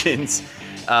 congratulations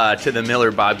to the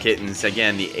Miller Bob Kittens.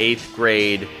 Again, the 8th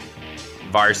grade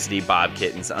varsity Bob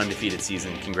Kittens, undefeated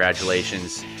season.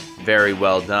 Congratulations. Very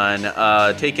well done.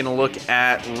 Taking a look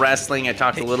at wrestling, I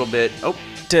talked a little bit.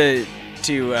 To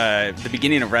the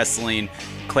beginning of wrestling,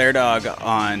 Claire Dog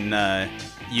on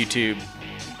YouTube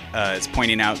is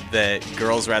pointing out that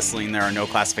girls wrestling, there are no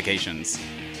classifications.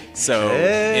 So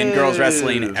in girls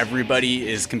wrestling, everybody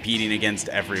is competing against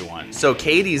everyone. So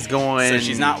Katie's going so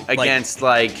she's not against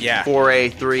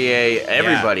 4A, 3A,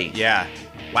 everybody. Yeah.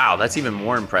 Wow, that's even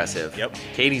more impressive. Yep.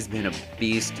 Katie's been a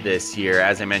beast this year.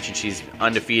 As I mentioned, she's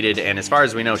undefeated, and as far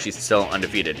as we know, she's still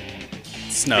undefeated.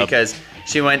 Snub. Because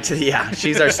she went to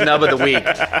she's our snub of the week.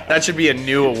 That should be a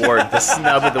new award, the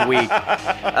snub of the week.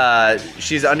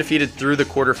 She's undefeated through the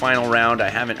quarterfinal round. I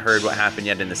haven't heard what happened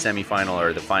yet in the semifinal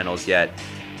or the finals yet.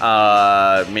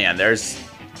 Man,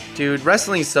 dude,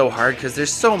 wrestling's so hard because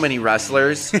there's so many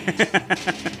wrestlers.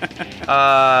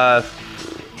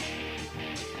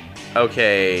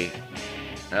 Okay.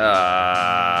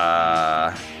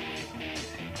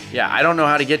 Yeah, I don't know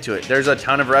how to get to it. There's a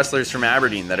ton of wrestlers from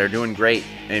Aberdeen that are doing great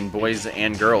in boys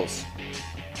and girls.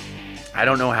 I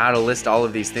don't know how to list all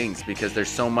of these things because there's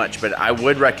so much, but I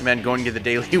would recommend going to the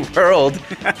Daily World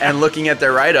and looking at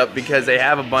their write-up because they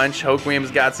have a bunch. Hoquiam's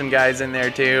got some guys in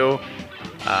there too.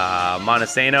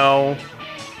 Montesano.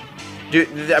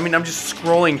 Dude, I mean, I'm just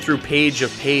scrolling through page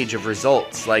of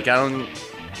results. Like, I don't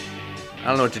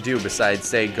know what to do besides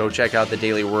say go check out the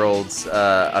Daily World's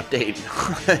update.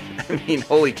 I mean,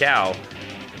 holy cow.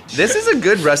 This is a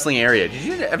good wrestling area.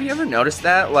 Have you ever noticed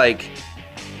that? Like,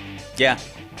 yeah.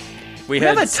 We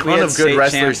have a ton of good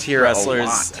wrestlers here.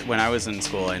 Wrestlers when I was in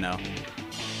school, I know.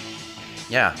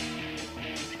 Yeah.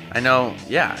 I know.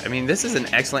 Yeah. I mean, this is an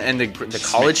excellent, and the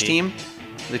college team.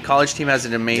 The college team has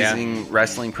an amazing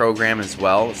wrestling program as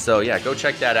well. So yeah, go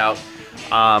check that out.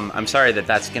 I'm sorry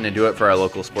that's going to do it for our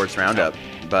local sports roundup,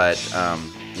 but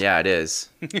yeah, it is.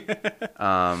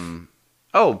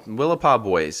 Willapa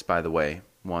Boys, by the way,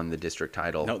 won the district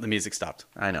title. No, the music stopped.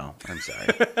 I know. I'm sorry.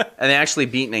 And they actually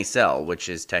beat Nacelle, which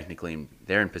is technically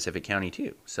they're in Pacific County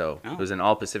too. So it was an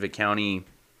all Pacific County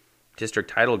district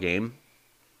title game.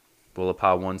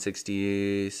 Willapa won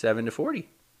 67-40.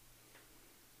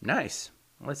 Nice.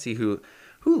 Let's see who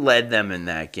led them in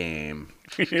that game.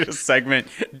 We need a segment.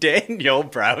 Daniel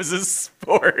browses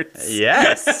sports.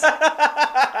 Yes.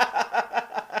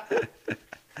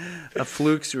 A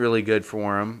fluke's really good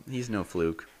for him. He's no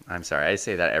fluke. I'm sorry. I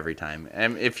say that every time.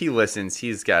 And if he listens,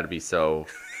 he's got to be so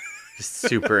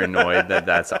super annoyed that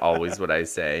that's always what I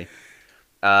say.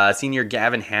 Senior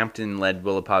Gavin Hampton led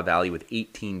Willapa Valley with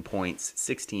 18 points,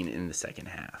 16 in the second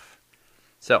half.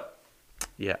 So,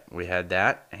 yeah, we had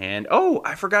that. And,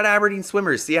 I forgot Aberdeen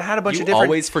Swimmers. See, I had a bunch of different... You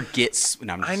always forget...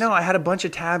 I know, I had a bunch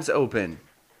of tabs open.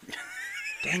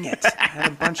 Dang it. I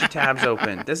had a bunch of tabs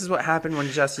open. This is what happened when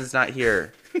Justin's not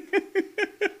here.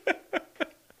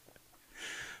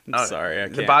 I'm sorry, I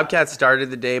can't. The Bobcats started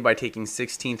the day by taking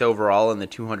 16th overall in the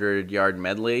 200-yard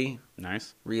medley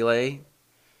relay.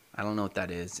 I don't know what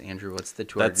that is. Andrew, what's the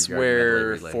 200-yard medley relay?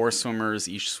 That's where 4 swimmers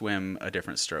each swim a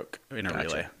different stroke in a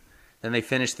relay. Then they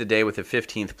finished the day with a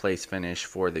 15th place finish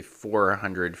for the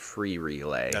 400 free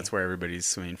relay. That's where everybody's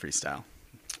swimming freestyle.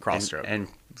 Cross stroke. And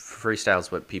freestyle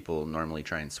is what people normally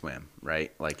try and swim,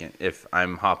 right? Like if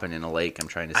I'm hopping in a lake, I'm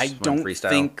trying to swim freestyle. I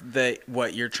don't think that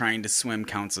what you're trying to swim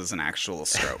counts as an actual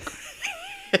stroke.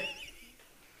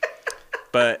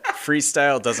 But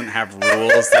freestyle doesn't have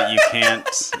rules that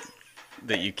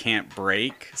you can't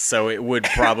break, so it would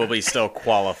probably still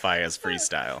qualify as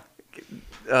freestyle.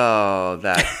 Oh,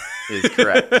 that is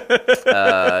correct.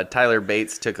 Tyler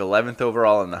Bates took 11th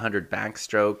overall in the 100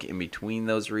 backstroke in between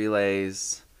those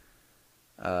relays.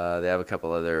 They have a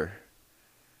couple other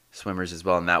swimmers as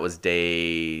well, and that was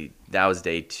day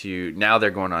 2. Now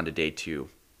they're going on to day 2.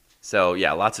 So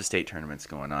yeah, lots of state tournaments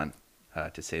going on,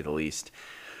 to say the least.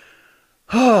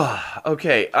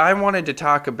 Okay, I wanted to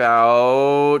talk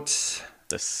about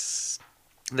The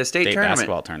the state state tournament.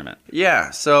 basketball tournament. Yeah,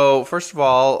 so first of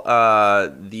all,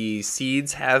 the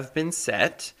seeds have been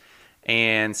set,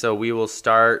 and so we will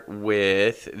start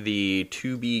with the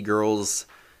 2B girls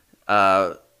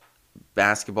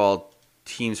basketball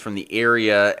teams from the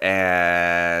area.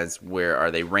 As where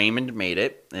are they? Raymond made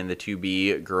it in the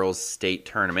 2B girls state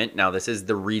tournament. Now this is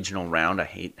the regional round. I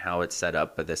hate how it's set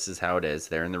up, but this is how it is.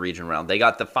 They're in the regional round. They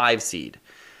got the 5 seed.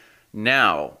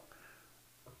 Now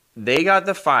they got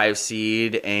the 5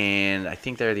 seed, and I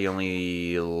think they're the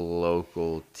only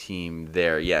local team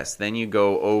there. Yes. Then you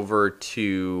go over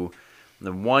to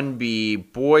the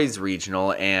 1B boys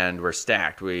regional, and we're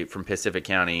stacked. We from Pacific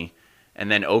County. And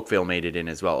then Oakville made it in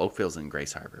as well. Oakville's in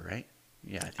Grace Harbor, right?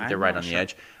 Yeah, I think they're right on the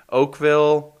edge.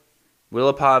 Oakville,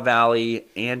 Willapa Valley,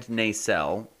 and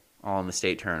Nacelle all in the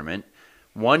state tournament.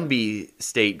 1B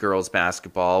state girls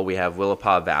basketball, we have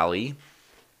Willapa Valley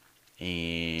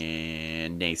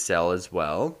and Nacelle as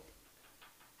well.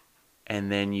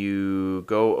 And then you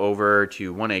go over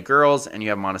to 1A girls, and you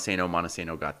have Montesano.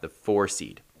 Montesano got the 4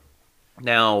 seed.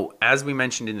 Now, as we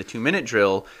mentioned in the 2-minute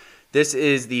drill, this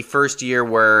is the first year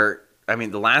where,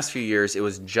 the last few years, it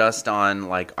was just on,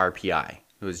 RPI.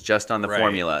 It was just on the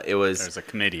formula. There's a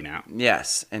committee now.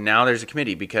 Yes, and now there's a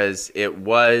committee because it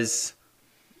was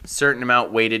a certain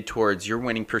amount weighted towards your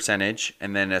winning percentage,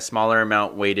 and then a smaller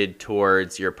amount weighted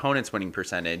towards your opponent's winning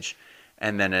percentage,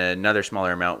 and then another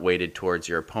smaller amount weighted towards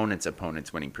your opponent's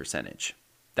winning percentage.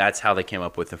 That's how they came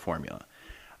up with the formula.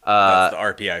 That's the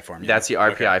RPI formula. That's the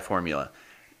RPI formula.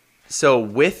 So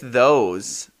with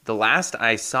those, the last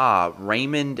I saw,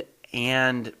 Raymond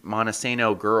and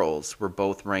Montesano girls were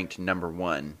both ranked number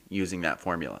 1 using that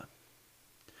formula.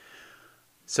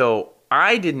 So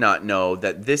I did not know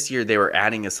that this year they were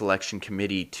adding a selection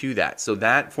committee to that. So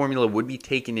that formula would be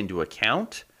taken into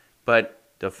account, but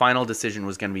the final decision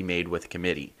was going to be made with a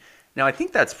committee. Now, I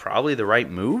think that's probably the right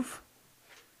move.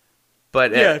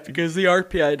 But yeah, because the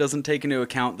RPI doesn't take into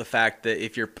account the fact that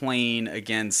if you're playing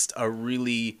against a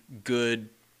really good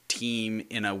team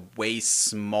in a way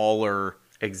smaller...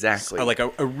 Exactly. Like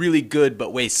a really good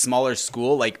but way smaller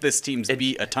school. Like this team's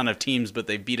beat a ton of teams, but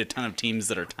they beat a ton of teams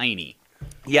that are tiny.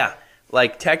 Yeah.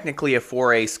 Like technically a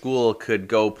 4A school could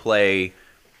go play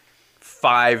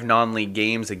 5 non-league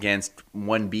games against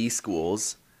 1B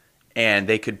schools, and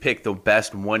they could pick the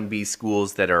best 1B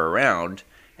schools that are around,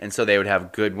 and so they would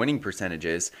have good winning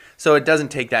percentages. So it doesn't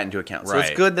take that into account. So it's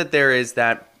good that there is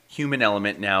that human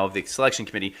element now of the selection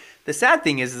committee. The sad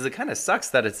thing is it kind of sucks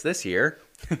that it's this year.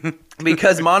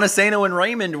 Because Montesano and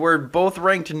Raymond were both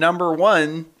ranked number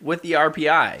 1 with the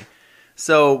RPI.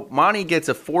 So Monty gets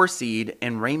a 4 seed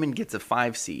and Raymond gets a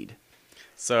 5 seed.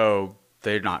 So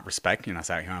they're not respecting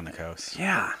us out here on the coast.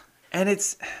 Yeah. And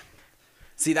it's...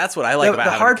 See, that's what I like about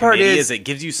the having hard a committee part is it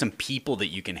gives you some people that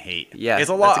you can hate. Yeah, it's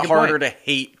a lot that's a good harder point. to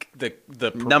hate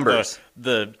the Numbers.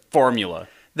 the formula.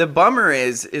 The bummer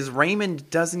is Raymond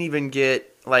doesn't even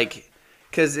get,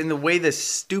 because in the way this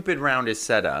stupid round is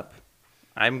set up,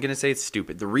 I'm going to say it's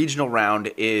stupid. The regional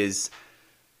round is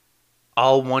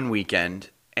all one weekend,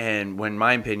 and in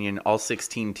my opinion, all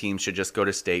 16 teams should just go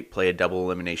to state, play a double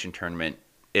elimination tournament.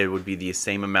 It would be the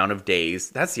same amount of days.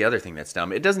 That's the other thing that's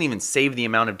dumb. It doesn't even save the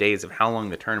amount of days of how long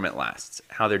the tournament lasts,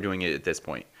 how they're doing it at this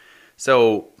point.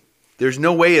 So there's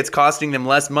no way it's costing them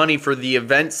less money for the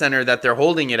event center that they're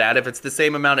holding it at if it's the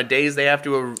same amount of days they have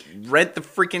to rent the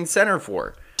freaking center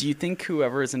for. Do you think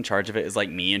whoever is in charge of it is like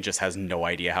me and just has no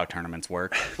idea how tournaments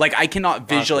work? Like, I cannot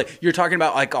visually... You're talking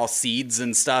about, all seeds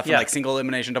and stuff and, single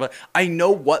elimination. I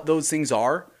know what those things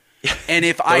are. And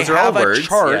if I have a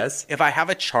chart... If I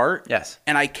have a chart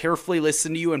and I carefully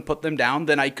listen to you and put them down,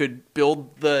 then I could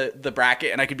build the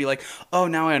bracket and I could be like, oh,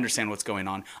 now I understand what's going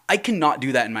on. I cannot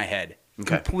do that in my head.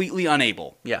 Okay. Completely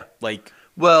unable. Yeah.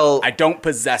 Well... I don't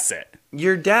possess it.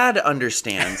 Your dad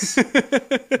understands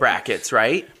brackets,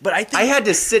 right? But I think I had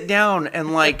to sit down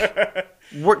and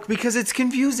work because it's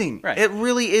confusing. Right. It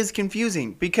really is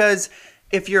confusing because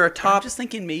if you're a top... I'm just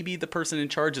thinking maybe the person in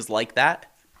charge is like that.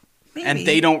 And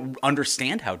they don't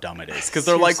understand how dumb it is because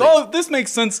they're Seriously. like, "Oh, this makes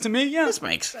sense to me." Yeah, This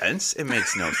makes sense. It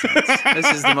makes no sense.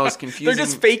 This is the most confusing. they're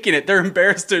just faking it. They're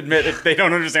embarrassed to admit if they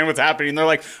don't understand what's happening. They're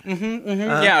like,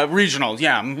 yeah, regionals,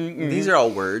 yeah, These are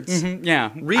all words. yeah.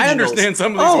 Regionals. I understand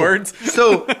some of these words.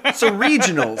 So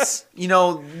regionals. You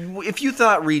know, if you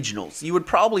thought regionals, you would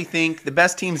probably think the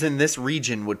best teams in this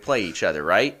region would play each other,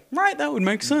 right? Right, that would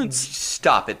make sense.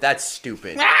 Stop it. That's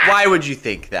stupid. Why would you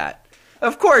think that?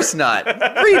 Of course not.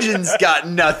 Region's got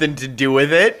nothing to do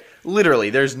with it. Literally,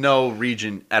 there's no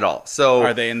region at all. So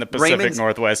Are they in the Pacific Raymond's-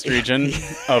 Northwest region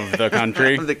of the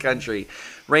country? of the country.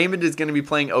 Raymond is going to be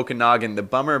playing Okanagan. The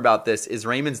bummer about this is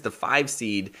Raymond's the 5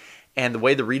 seed, and the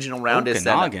way the regional round is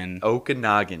set up.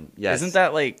 Okanagan, yes. Isn't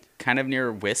that like kind of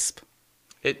near Wisp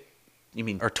You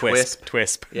mean or Twisp?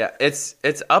 Twisp. Yeah, it's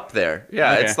up there.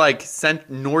 Yeah, Okay. it's like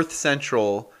north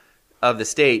central of the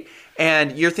state.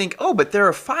 And you're thinking, oh, but they're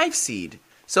a 5 seed.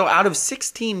 So out of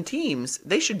 16 teams,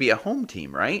 they should be a home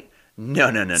team, right?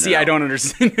 No. See, I don't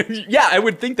understand. Yeah, I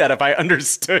would think that if I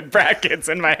understood brackets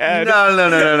in my head.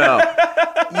 No.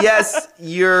 Yes,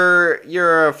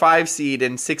 you're a 5 seed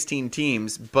in 16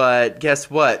 teams, but guess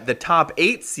what? The top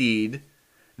 8 seed,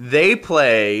 they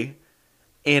play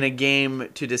in a game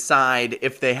to decide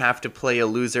if they have to play a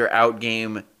loser out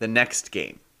game the next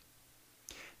game.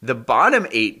 The bottom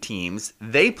 8 teams,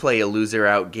 they play a loser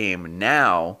out game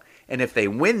now, and if they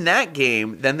win that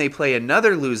game, then they play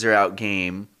another loser out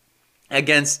game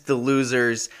against the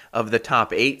losers of the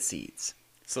top 8 seeds.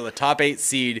 So the top 8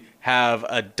 seed have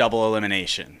a double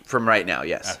elimination. From right now,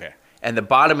 yes. Okay. And the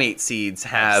bottom 8 seeds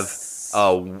have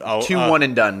 2 one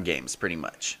and done games, pretty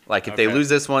much. Like if they Okay. lose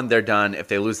this one, they're done. If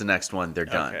they lose the next one, they're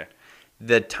done. Okay.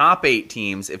 The top 8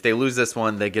 teams, if they lose this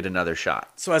one, they get another shot.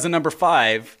 So as a number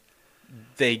 5,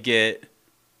 they're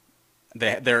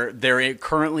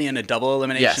currently in a double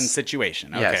elimination Yes.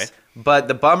 situation. Okay. Yes. But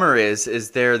the bummer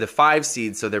is they're the 5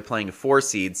 seed, so they're playing a 4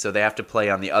 seed, so they have to play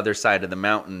on the other side of the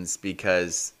mountains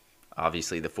because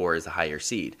obviously the 4 is the higher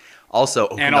seed. Also,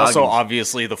 And also, Okanagan-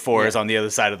 obviously, the 4 is on the other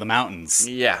side of the mountains.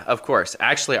 yeah, of course.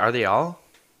 Actually, are they all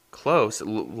close?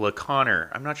 LeConner.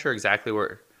 I'm not sure exactly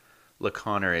where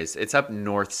LeConner is. It's up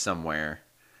north somewhere.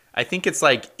 I think it's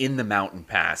like in the mountain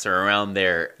pass or around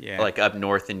there, Yeah. like up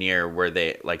north and near where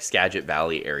they like Skagit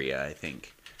Valley area. I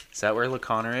think is that where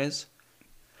LeConner is.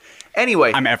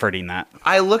 Anyway, I'm efforting that.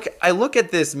 I look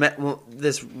at this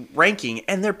ranking,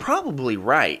 and they're probably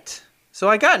right. So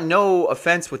I got no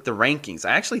offense with the rankings.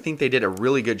 I actually think they did a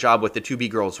really good job with the 2B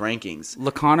girls rankings.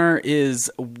 LeConner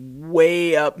is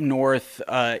way up north,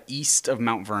 east of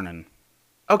Mount Vernon.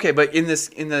 Okay, but in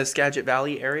the Skagit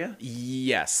Valley area?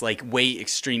 Yes, like way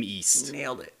extreme east.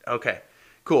 Nailed it. Okay,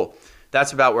 cool.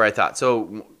 That's about where I thought.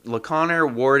 So LeConner,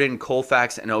 Warden,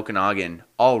 Colfax, and Okanagan,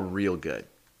 all real good.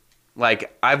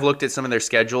 Like, I've looked at some of their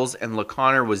schedules, and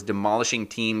LeConner was demolishing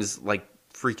teams like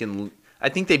freaking... I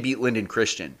think they beat Linden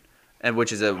Christian, and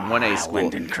which is a 1A school.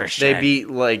 Linden Christian. They beat,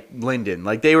 like, Linden.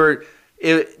 Like, they were...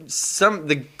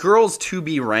 the girls'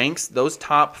 2B ranks, those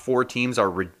top 4 teams are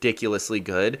ridiculously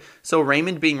good. So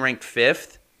Raymond being ranked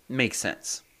 5th makes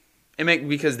sense.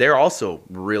 Because they're also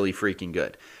really freaking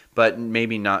good, but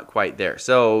maybe not quite there.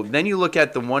 So then you look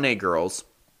at the 1A girls,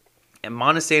 and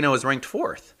Montesano is ranked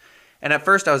 4th. And at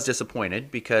first I was disappointed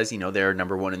because, they're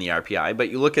number 1 in the RPI. But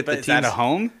you look at the Is teams. that a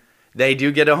home? They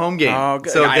do get a home game. Oh,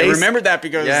 good. So I they remembered that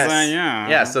because, yes. yeah.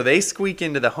 Yeah, so they squeak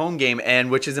into the home game,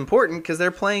 and which is important because they're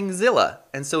playing Zilla.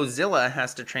 And so Zilla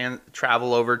has to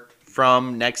travel over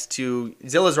from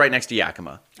Zilla's right next to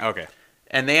Yakima. Okay.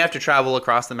 And they have to travel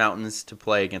across the mountains to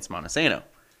play against Montesano.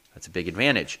 That's a big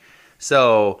advantage.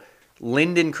 So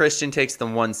Linden Christian takes the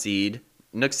 1 seed,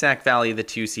 Nooksack Valley the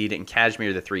 2 seed, and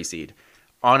Kashmir the 3 seed.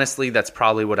 Honestly, that's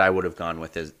probably what I would have gone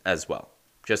with as well.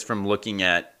 Just from looking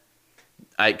at...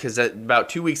 Because about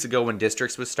 2 weeks ago when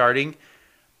districts was starting,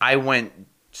 I went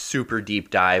super deep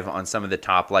dive on some of the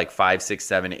top 5, 6,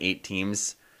 7, 8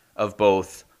 teams of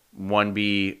both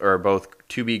 1B or both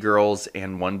 2B girls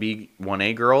and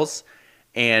 1A girls.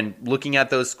 And looking at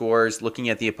those scores, looking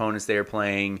at the opponents they are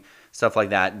playing, stuff like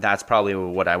that, that's probably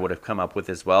what I would have come up with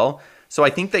as well. So I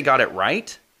think they got it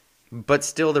right, but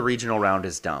still the regional round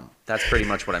is dumb. That's pretty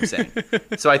much what I'm saying.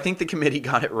 So I think the committee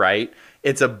got it right.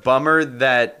 It's a bummer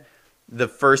that the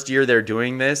first year they're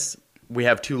doing this, we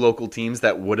have 2 local teams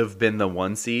that would have been the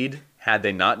 1 seed had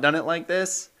they not done it like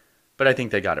this. But I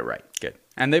think they got it right. Good.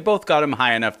 And they both got them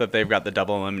high enough that they've got the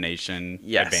double elimination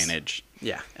advantage.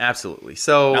 Yeah, absolutely.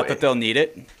 So Not that they'll need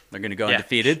it. They're going to go Yeah.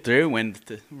 undefeated through win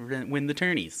the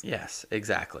tourneys. Yes,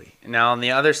 exactly. Now on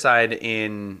the other side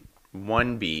in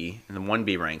 1B, in the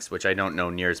 1B ranks, which I don't know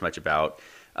near as much about,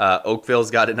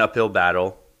 Oakville's got an uphill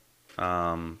battle.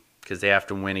 because they have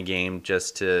to win a game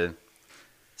just to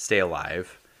stay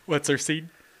alive. What's their seed?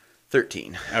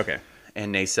 13. Okay.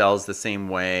 And Nacel's the same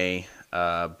way,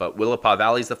 but Willapa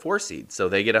Valley's the 4 seed, so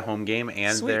they get a home game,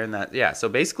 and Sweet. they're in that. Yeah, so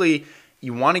basically,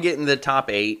 you want to get in the top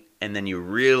 8, and then you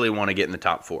really want to get in the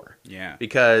top 4. Yeah.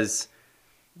 Because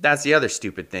that's the other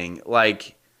stupid thing.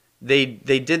 Like, they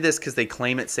did this because they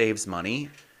claim it saves money,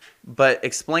 but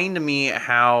explain to me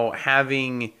how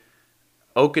having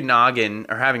Okanagan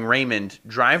or having Raymond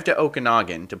drive to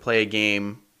Okanagan to play a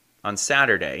game on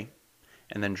Saturday,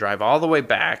 and then drive all the way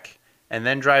back, and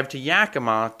then drive to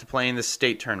Yakima to play in the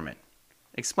state tournament.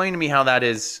 Explain to me how that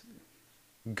is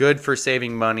good for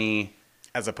saving money.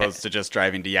 As opposed to just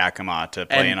driving to Yakima to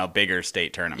play in a bigger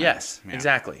state tournament. Yes, Yeah.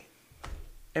 exactly.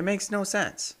 It makes no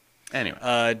sense. Anyway.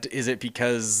 Is it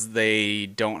because they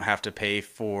don't have to pay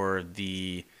for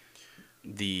the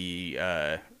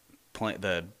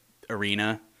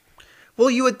arena? Well,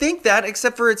 you would think that,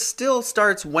 except for it still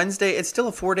starts Wednesday. It's still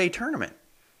a 4-day tournament.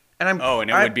 And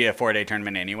it would be a 4-day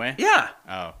tournament anyway? Yeah.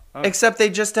 Oh. Except they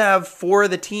just have 4 of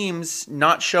the teams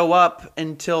not show up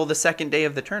until the second day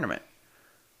of the tournament.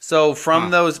 So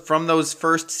from those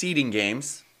first seeding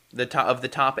games, the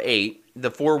top 8,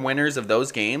 the 4 winners of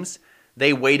those games,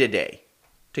 they wait a day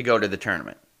to go to the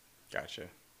tournament. Gotcha.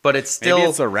 But it's still Maybe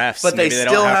it's the refs. But Maybe they they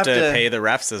still don't have to pay the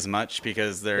refs as much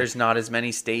because there's not as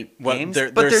many state games.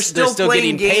 They're, but they're still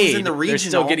playing getting games paid. in the regional. They're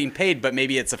still getting paid, but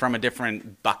maybe it's from a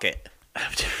different bucket.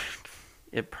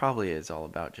 It probably is all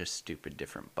about just stupid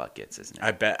different buckets, isn't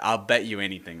it? I'll bet you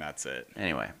anything that's it.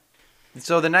 Anyway,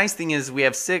 so the nice thing is we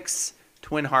have 6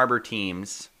 Twin Harbor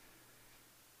teams.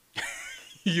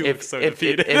 You if, look so if,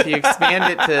 defeated. if you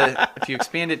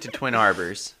expand it to Twin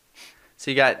Harbors,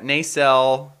 so you got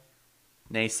Nacelle,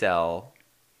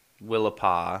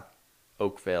 Willapa,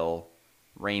 Oakville,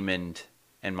 Raymond,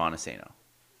 and Montesano.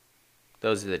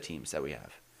 Those are the teams that we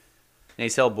have.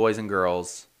 Nacelle boys and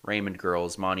girls, Raymond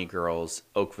girls, Monty girls,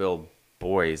 Oakville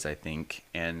boys, I think,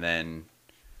 and then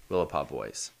Willapa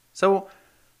boys. So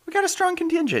we got a strong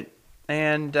contingent.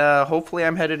 And hopefully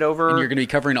I'm headed over. And you're going to be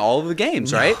covering all of the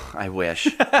games, right? I wish.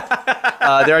 There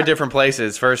are different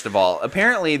places. First of all,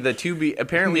 apparently the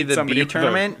B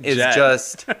tournament is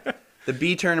just the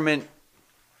B tournament.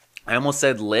 I almost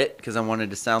said lit because I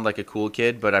wanted to sound like a cool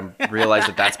kid, but I realized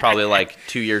that that's probably like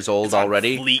 2 years old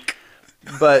already. Fleek.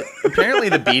 But apparently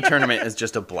the B tournament is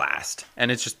just a blast,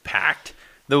 and it's just packed.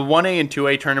 The 1A and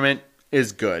 2A tournament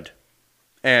is good.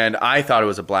 And I thought it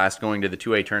was a blast going to the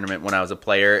 2A tournament when I was a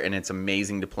player, and it's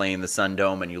amazing to play in the Sun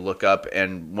Dome, and you look up,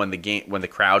 and when the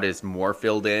crowd is more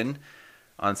filled in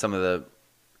on some of the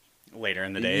Later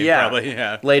in the day, probably,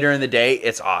 yeah. Later in the day,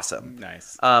 it's awesome.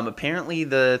 Nice. Apparently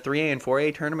the 3A and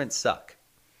 4A tournaments suck.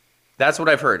 That's what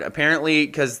I've heard. Apparently,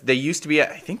 because they used to be I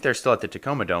think they're still at the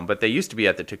Tacoma Dome, but they used to be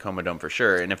at the Tacoma Dome for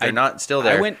sure. And if they're not still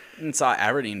there, I went and saw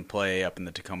Aberdeen play up in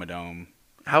the Tacoma Dome.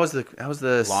 How was the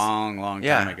long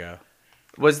time ago?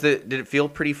 Did it feel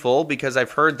pretty full? Because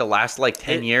I've heard the last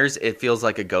 10 years it feels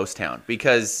like a ghost town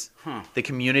because the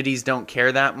communities don't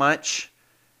care that much.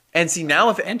 And see, now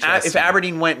if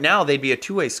Aberdeen went now, they'd be a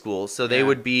 2A school, so they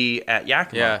would be at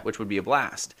Yakima, which would be a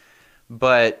blast.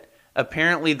 But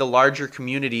apparently the larger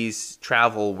communities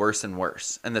travel worse and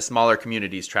worse, and the smaller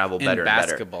communities travel better and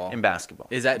better. In basketball.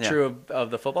 Is that true of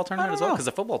the football tournament as well? Because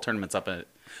the football tournament's up at...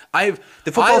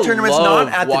 The football tournament's not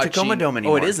at the Tacoma Dome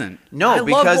anymore. Oh, it isn't? No,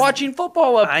 because... I love watching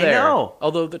football up there. I know.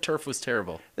 Although the turf was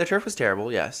terrible. The turf was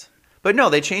terrible, yes. But no,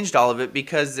 they changed all of it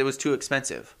because it was too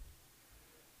expensive.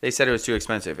 They said it was too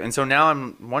expensive. And so now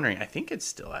I'm wondering, I think it's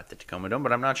still at the Tacoma Dome,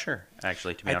 but I'm not sure,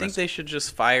 actually, to be honest. I think they should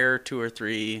just fire 2 or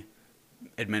 3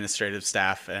 administrative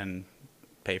staff and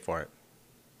pay for it.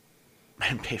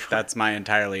 And pay for That's my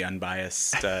entirely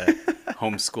unbiased,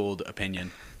 homeschooled opinion.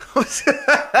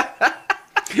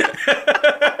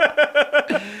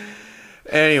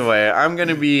 Anyway, I'm going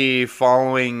to be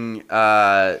following,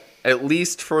 at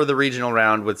least for the regional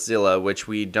round with Zilla, which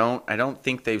I don't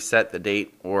think they've set the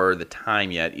date or the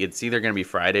time yet. It's either going to be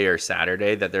Friday or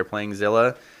Saturday that they're playing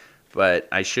Zilla, but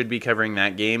I should be covering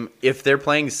that game. If they're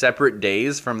playing separate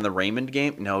days from the Raymond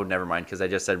game, no, never mind, because I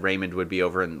just said Raymond would be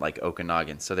over in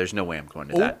Okanagan, so there's no way I'm going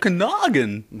to that.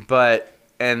 Okanagan?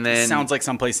 And then... Sounds like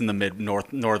someplace in the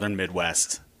northern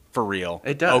Midwest. For real.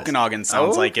 It does. Okanagan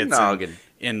sounds like it's Okanagan.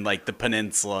 in the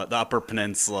peninsula, the upper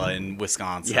peninsula in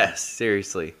Wisconsin. Yes,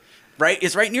 seriously. Right?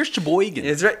 It's right near Sheboygan.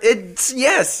 It's right.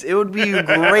 Yes, it would be a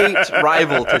great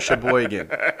rival to Sheboygan.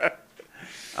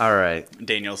 All right.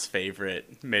 Daniel's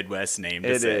favorite Midwest name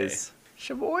to It say. is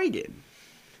Sheboygan.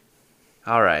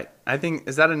 All right. I think,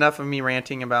 is that enough of me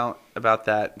ranting about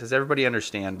that? Does everybody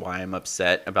understand why I'm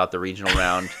upset about the regional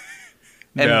round?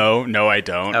 No, I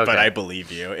don't. Okay. But I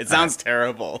believe you. It sounds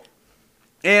terrible.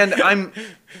 And I'm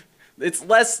It's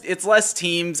less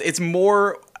teams. It's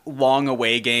more long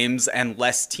away games and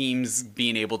less teams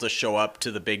being able to show up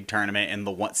to the big tournament in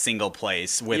the one single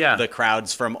place with the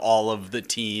crowds from all of the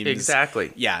teams.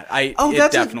 exactly. Yeah,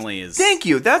 it definitely is. Thank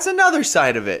you. That's another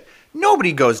side of it.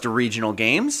 Nobody goes to regional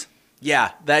games.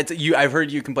 Yeah, that's you. I've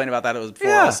heard you complain about that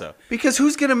before also. Because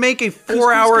who's going to make a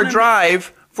 4-hour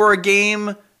drive for a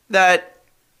game that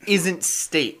isn't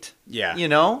state? Yeah. You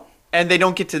know? And they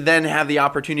don't get to then have the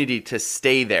opportunity to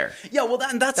stay there. Yeah, well,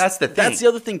 that's the thing. That's the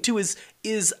other thing too. Is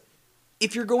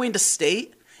if you're going to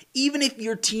state, even if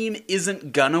your team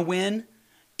isn't gonna win,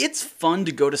 it's fun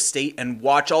to go to state and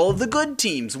watch all of the good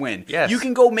teams win. Yes. You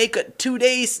can go make a 2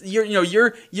 days.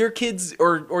 Your kids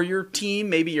or your team,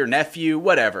 maybe your nephew,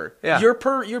 whatever. Yeah.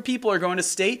 Your people are going to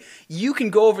state. You can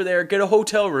go over there, get a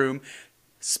hotel room.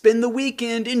 Spend the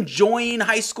weekend enjoying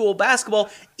high school basketball,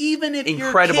 even if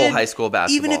high school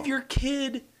basketball. Even if your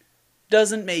kid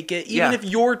doesn't make it, even if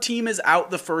your team is out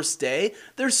the first day,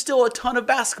 there's still a ton of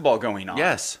basketball going on.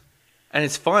 Yes. And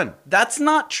it's fun. That's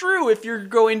not true if you're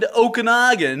going to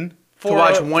Okanagan To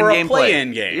watch one game play.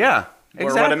 play-in game. Yeah, Or what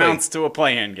exactly. amounts to a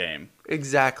play-in game.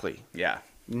 Exactly. Yeah.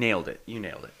 Nailed it. You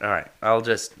nailed it. All right. I'll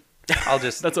just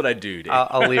That's what I do, Dave.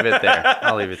 I'll leave it there.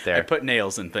 I'll leave it I there. put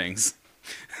nails in things.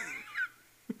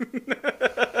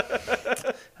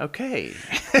 Okay.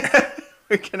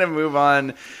 We're going to move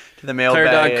on to the mailbag.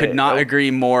 Claire Dog could not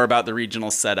agree more about the regional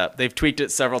setup. They've tweaked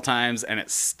it several times, and it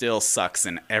still sucks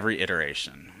in every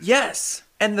iteration. Yes.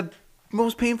 And the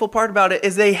most painful part about it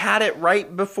is they had it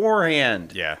right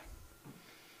beforehand. Yeah.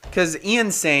 Because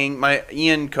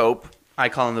Ian Cope, I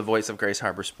call him the voice of Grace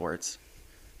Harbor Sports.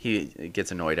 He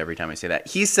gets annoyed every time I say that.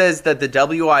 He says that the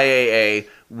WIAA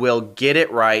will get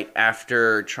it right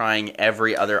after trying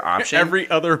every other option.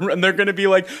 And they're going to be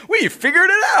like, we figured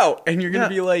it out. And you're going to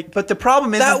be like, but the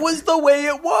problem is that was the way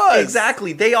it was.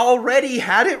 Exactly. They already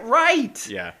had it right.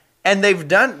 Yeah. And they've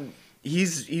done.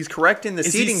 He's correct in the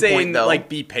Is seating he saying, point, though. like,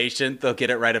 be patient, they'll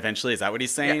get it right eventually? Is that what he's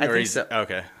saying? Yeah, I or think he's, so.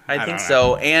 Okay. I don't think know.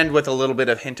 so. And with a little bit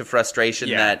of hint of frustration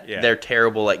that Yeah. they're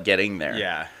terrible at getting there.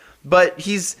 Yeah. But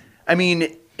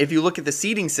if you look at the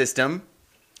seating system,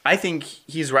 I think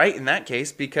he's right in that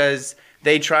case because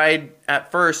they tried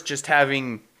at first just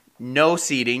having no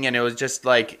seating and it was just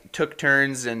like took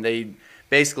turns and they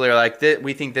basically are like,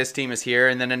 we think this team is here.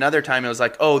 And then another time it was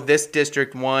like, oh, this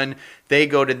district won. They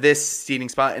go to this seating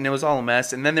spot and it was all a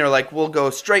mess. And then they're like, we'll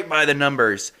go straight by the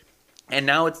numbers. And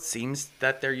now it seems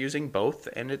that they're using both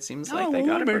and it seems like they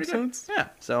got it pretty good. Yeah.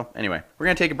 So anyway, we're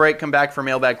going to take a break, come back for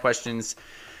mailbag questions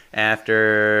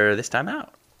after this time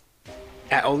out.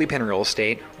 At Ole Pen Real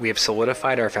Estate, we have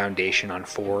solidified our foundation on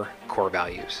 4 core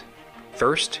values.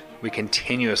 First, we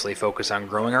continuously focus on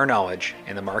growing our knowledge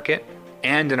in the market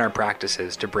and in our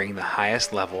practices to bring the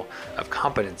highest level of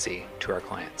competency to our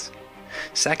clients.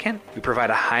 Second, we provide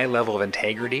a high level of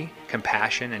integrity,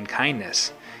 compassion, and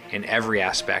kindness in every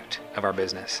aspect of our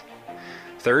business.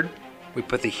 Third, we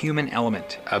put the human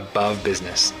element above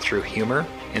business through humor,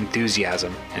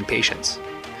 enthusiasm, and patience.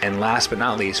 And last but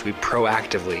not least, we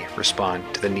proactively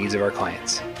respond to the needs of our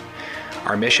clients.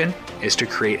 Our mission is to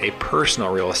create a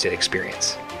personal real estate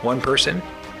experience, one person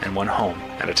and one home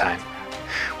at a time.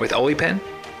 With Ole Pen,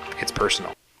 it's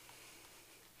personal.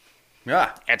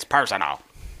 Yeah. It's personal.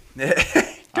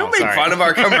 Don't make sorry. fun of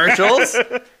our commercials.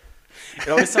 It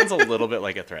always sounds a little bit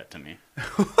like a threat to me.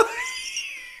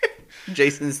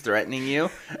 Jason's threatening you.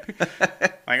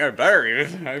 Like, I better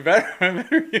use them.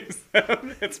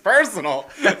 It's personal.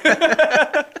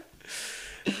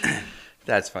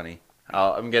 That's funny.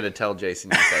 I'm going to tell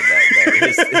Jason you said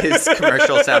that his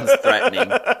commercial sounds threatening.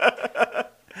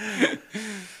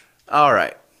 All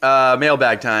right.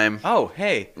 Mailbag time. Oh,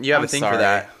 hey. You have I'm a thing sorry. for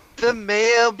that. The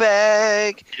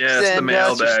mailbag. Yes, Send the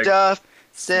us your mailbag. stuff.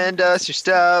 Send us your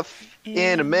stuff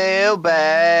in a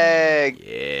mailbag.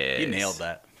 Yes. You nailed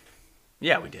that.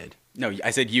 Yeah, we did. No,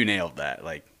 I said you nailed that.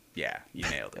 Like, yeah, you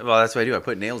nailed it. Well, that's what I do. I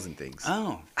put nails in things.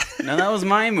 Oh, no, that was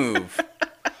my move.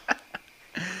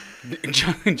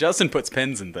 Justin puts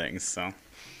pins in things, so.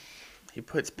 He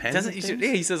puts pens Doesn't in he? things?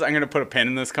 Yeah, he says, I'm going to put a pen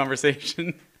in this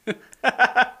conversation.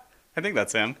 I think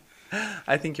that's him.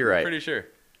 I think you're right. Pretty sure.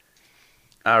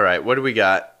 All right. What do we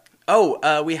got?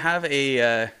 Oh, we have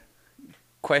a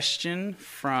question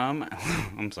from.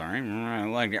 I'm sorry.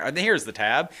 Here's the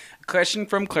tab. Question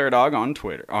from Claire Dog on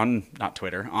Twitter. Not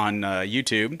Twitter. On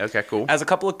YouTube. Okay, cool. As a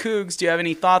couple of Cougs, do you have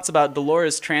any thoughts about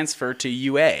Dolores' transfer to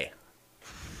UA?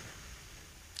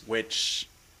 Which.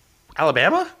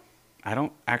 Alabama? I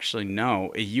don't actually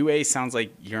know. A UA sounds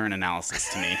like urine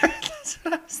analysis to me. That's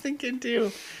what I was thinking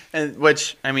too. And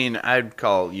which, I mean, I'd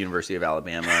call University of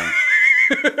Alabama.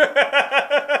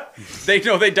 They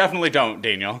definitely don't,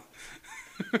 Daniel.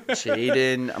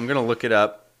 Jaden, I'm gonna look it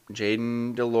up.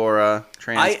 Jaden DeLaura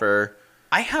transfer.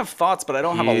 I have thoughts, but I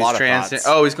don't have a lot of thoughts.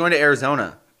 Oh, he's going to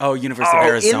Arizona. Oh, University of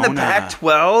Arizona. In the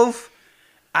Pac-12.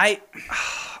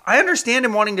 I understand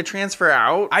him wanting to transfer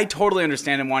out. I totally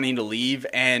understand him wanting to leave,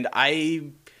 and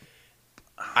I'm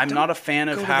not a fan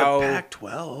of how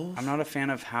Pac-12. I'm not a fan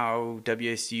of how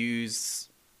WSU's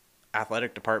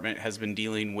athletic department has been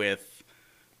dealing with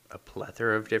a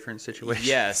plethora of different situations.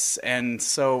 Yes, and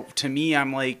so to me,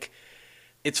 I'm like,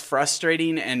 it's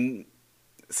frustrating, and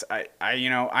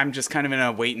I'm just kind of in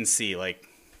a wait and see, like,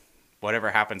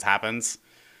 whatever happens, happens.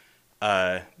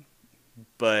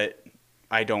 But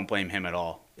I don't blame him at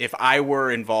all. If I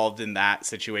were involved in that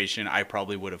situation, I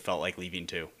probably would have felt like leaving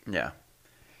too. Yeah.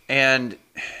 And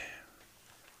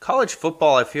college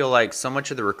football, I feel like so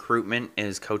much of the recruitment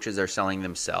is coaches are selling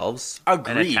themselves and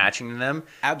attaching to them.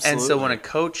 Absolutely. And so when a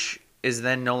coach is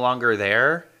then no longer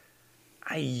there,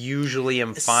 I usually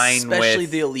am fine especially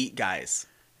with the elite guys.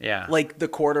 Yeah. Like the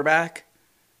quarterback,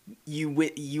 you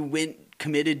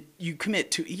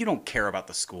commit to, you don't care about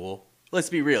the school. Let's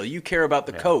be real. You care about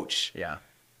the coach. Yeah.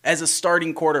 As a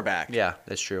starting quarterback. Yeah,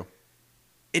 that's true.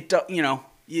 You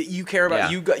care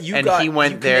about you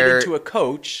committed to a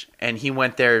coach, and he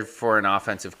went there for an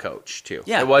offensive coach too.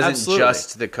 Yeah, it wasn't absolutely.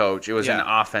 just the coach; it was an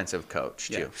offensive coach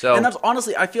too. So, and that's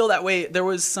honestly, I feel that way.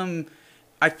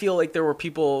 I feel like there were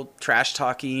people trash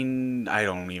talking. I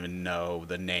don't even know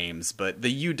the names, but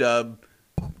the UW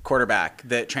quarterback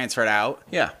that transferred out.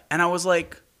 Yeah, and I was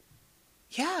like,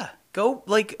 yeah. Go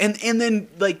and then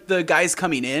like the guys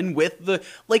coming in with the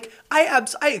I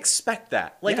expect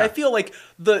that. I feel like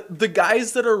the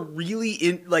guys that are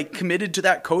really committed to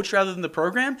that coach rather than the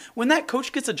program, when that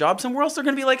coach gets a job somewhere else, they're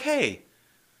gonna be like, hey,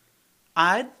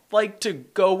 I'd like to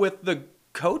go with the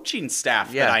coaching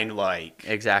staff that I like.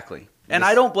 Exactly. And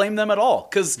I don't blame them at all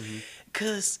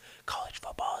because college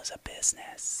football is a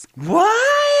business.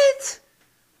 What?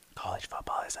 College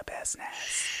football is a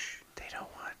business. They don't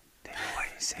want.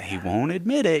 He won't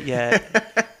admit it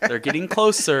yet. They're getting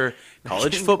closer.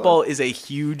 College football is a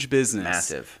huge business.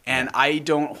 Massive. And I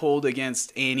don't hold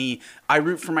against any. I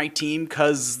root for my team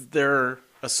because they're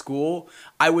a school.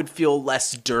 I would feel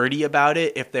less dirty about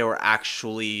it if they were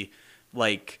actually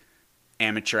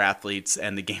amateur athletes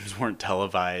and the games weren't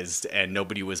televised and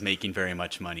nobody was making very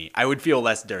much money. I would feel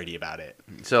less dirty about it.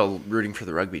 So rooting for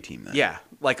the rugby team then. Yeah,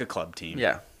 like a club team.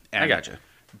 Yeah, I gotcha.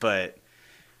 But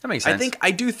that makes sense.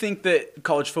 I do think that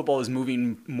college football is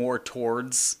moving more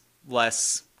towards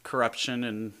less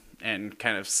corruption and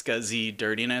kind of scuzzy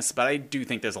dirtiness, but I do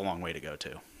think there's a long way to go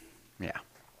too. Yeah,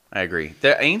 I agree.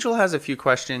 The Angel has a few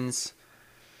questions.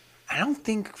 I don't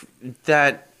think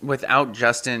that without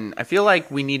Justin, I feel like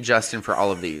we need Justin for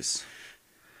all of these.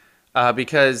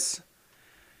 Because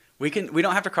we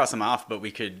don't have to cross them off, but we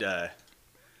could.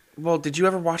 Well, did you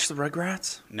ever watch the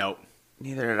Rugrats? Nope.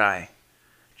 Neither did I.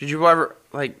 Did you ever,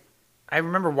 I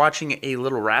remember watching a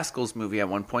Little Rascals movie at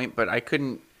one point, but I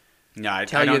couldn't I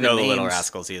tell you don't know the names. Little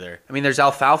Rascals either. I mean, there's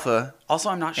Alfalfa. Also,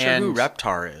 I'm not sure who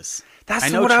Reptar is. That's I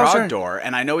know what I was Trogdor,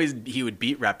 and I know he would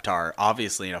beat Reptar,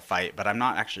 obviously, in a fight, but I'm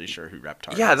not actually sure who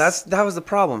Reptar is. Yeah, that was the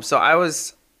problem. So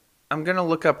I'm going to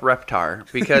look up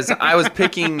Reptar, because I was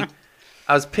picking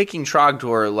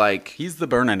Trogdor He's the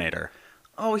Burninator.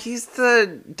 Oh, he's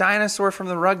the dinosaur from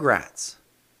the Rugrats.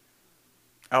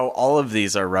 Oh, all of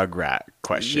these are Rugrat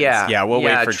questions. Yeah. We'll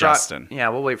wait for Justin. Yeah,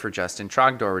 we'll wait for Justin.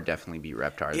 Trogdor would definitely be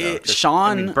Reptar, though.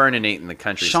 Sean... Burninator in the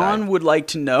countryside. Sean would like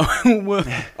to know...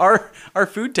 our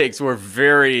food takes were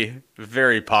very,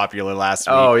 very popular last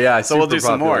week. Oh, yeah, so we'll do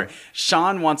some popular. more.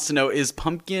 Sean wants to know, is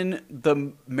pumpkin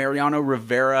the Mariano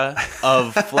Rivera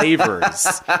of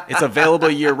flavors? It's available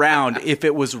year-round. If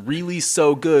it was really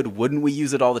so good, wouldn't we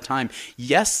use it all the time?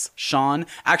 Yes, Sean.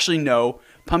 Actually, no.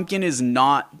 Pumpkin is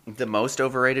not... the most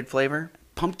overrated flavor?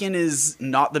 Pumpkin is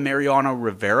not the Mariano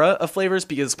Rivera of flavors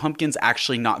because pumpkin's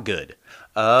actually not good.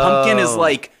 Oh. Pumpkin is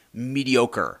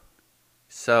mediocre.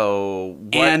 So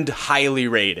and highly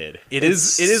rated. It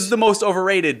is the most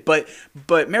overrated, but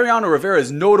Mariano Rivera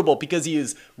is notable because he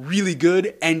is really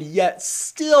good and yet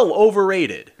still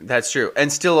overrated. That's true.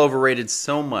 And still overrated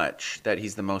so much that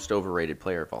he's the most overrated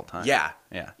player of all time. Yeah.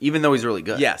 Yeah. Even though he's really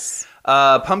good. Yes.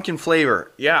 Pumpkin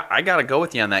flavor. Yeah, I got to go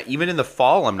with you on that. Even in the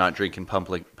fall, I'm not drinking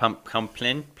pumpkin. I'm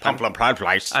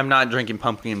not drinking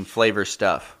pumpkin flavor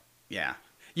stuff. Yeah.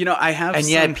 You know, I have And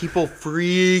some... yet people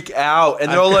freak out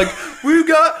and they're all like, we've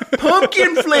got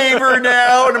pumpkin flavor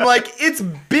now. And I'm like, it's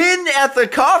been at the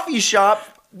coffee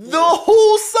shop the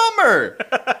whole summer.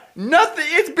 Nothing.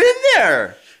 It's been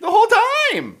there the whole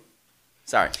time.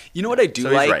 Sorry. You know what I do So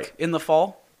he's like right. in the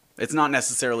fall? It's not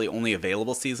necessarily only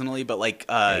available seasonally, but like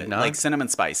cinnamon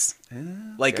spice.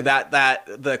 Like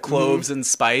the cloves and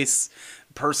spice.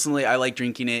 Personally, I like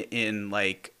drinking it in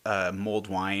like mulled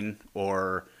wine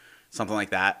or something like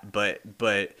that. But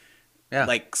Yeah.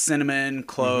 like cinnamon,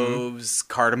 cloves,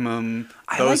 cardamom,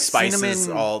 I those like spices,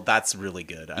 cinnamon- that's really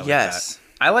good. I like Yes.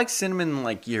 I like cinnamon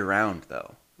like year round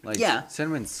though. Like Yeah.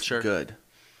 cinnamon's Sure. good.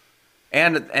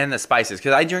 And the spices,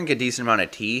 because I drink a decent amount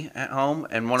of tea at home,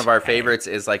 and one of our favorites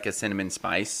is like a cinnamon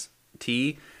spice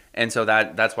tea, and so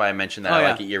that's why I mentioned that Oh, I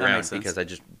yeah. like it year That round makes sense. because I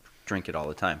just drink it all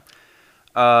the time.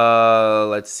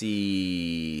 Let's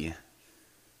see.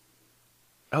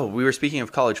 Oh, we were speaking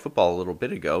of college football a little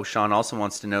bit ago. Sean also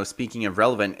wants to know, speaking of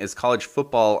relevant, is college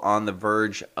football on the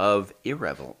verge of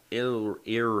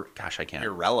gosh, I can't.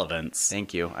 Irrelevance.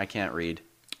 Thank you. I can't read.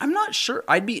 I'm not sure.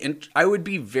 I would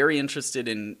be very interested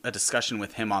in a discussion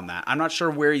with him on that. I'm not sure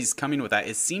where he's coming with that.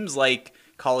 It seems like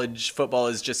college football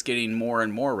is just getting more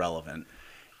and more relevant.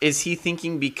 Is he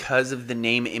thinking because of the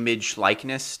name, image,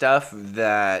 likeness stuff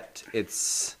that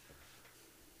it's?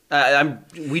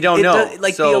 We don't know.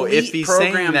 So if he's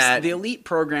saying that, the elite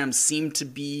programs seem to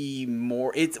be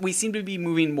more. We seem to be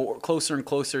moving more closer and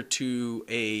closer to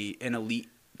an elite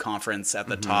conference at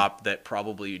the top that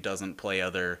probably doesn't play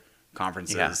other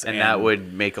conferences. yeah, and that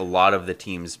would make a lot of the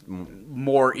teams.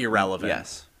 more irrelevant.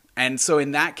 Yes. And so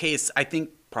in that case, I think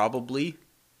probably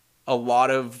there's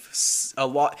a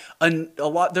lot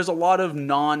of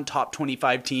non-top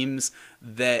 25 teams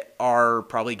that are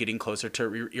probably getting closer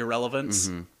to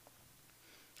irrelevance.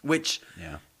 Which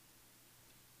Yeah.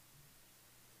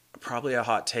 probably a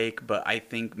hot take, but I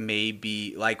think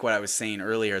maybe like what I was saying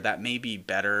earlier, that may be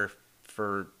better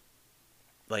for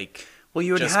like Well,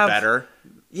 you would just have better.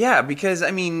 Yeah, because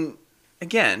I mean,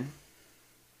 again,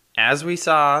 as we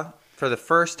saw for the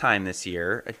first time this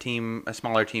year, a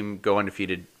smaller team go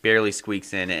undefeated, barely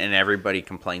squeaks in, and everybody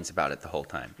complains about it the whole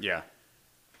time. Yeah.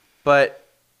 But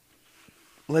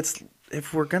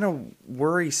if we're gonna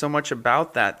worry so much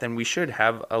about that, then we should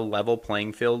have a level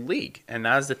playing field league. And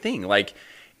that's the thing. Like,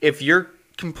 if you're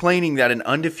complaining that an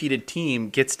undefeated team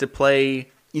gets to play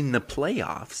in the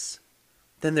playoffs,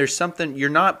 then there's something, you're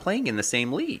not playing in the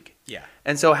same league. Yeah.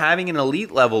 And so having an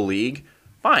elite level league,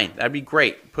 fine, that'd be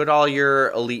great. Put all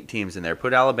your elite teams in there.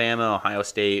 Put Alabama, Ohio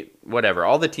State, whatever.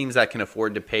 All the teams that can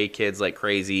afford to pay kids like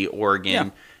crazy,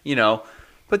 Oregon,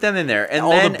 put them in there. And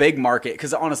All then the big market,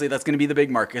 because honestly, that's going to be the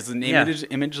big market. Because the Yeah.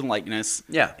 image and likeness.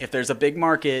 Yeah. If there's a big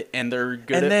market and they're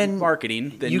good And at then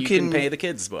marketing, then you you can can- pay the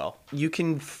kids well. you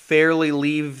can fairly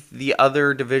leave the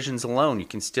other divisions alone. You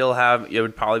can still have, it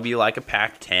would probably be like a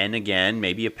Pac-10 again,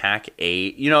 maybe a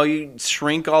Pac-8. You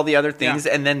shrink all the other things,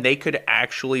 and then they could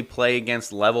actually play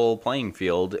against level playing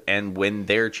field and win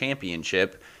their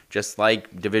championship, just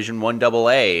like Division 1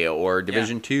 AA or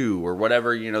Division 2 or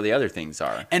whatever, the other things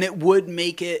are. And it would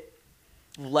make it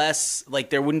less, like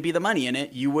there wouldn't be the money in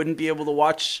it. You wouldn't be able to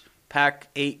watch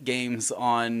Pac-8 games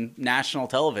on national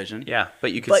television. Yeah,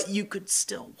 but you could... But you could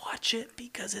still watch it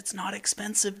because it's not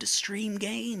expensive to stream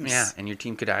games. yeah, and your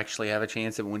team could actually have a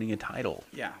chance of winning a title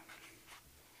Yeah.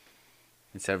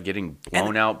 instead of getting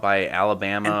blown out by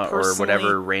Alabama and or whatever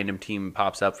personally, random team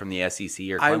pops up from the SEC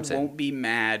or I Clemson. won't be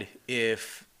mad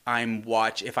if I'm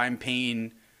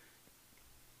paying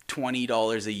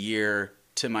 $20 a year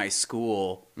to my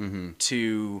school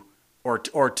to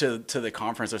the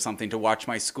conference or something to watch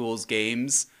my school's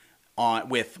games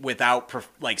without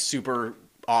super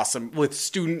awesome with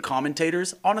student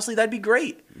commentators. Honestly, that'd be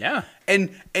great. Yeah.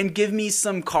 And give me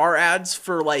some car ads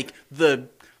for like the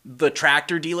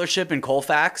tractor dealership in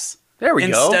Colfax. There we go.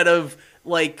 Instead of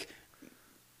like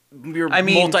your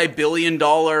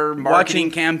multi-billion-dollar marketing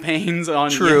watching- campaigns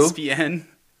on True. ESPN.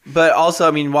 But also,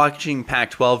 I mean, watching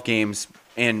Pac-12 games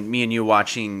and me and you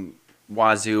watching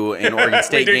Wazoo and Oregon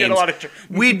State do get a games, lot of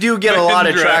we do get a lot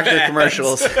of tractor ads.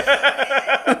 commercials.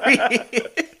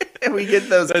 we get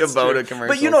those Kubota commercials.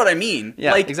 But you know what I mean.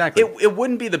 Yeah, like, exactly. It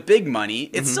wouldn't be the big money.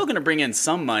 It's still going to bring in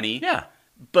some money. Yeah.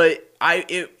 But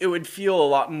it would feel a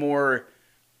lot more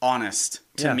honest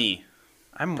to Yeah. me,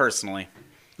 personally.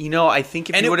 I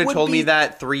think if And you it would have would told me be-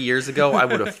 that 3 years ago, I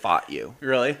would have fought you.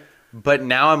 Really? But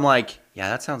now I'm like, yeah,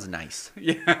 that sounds nice.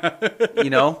 Yeah.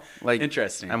 Like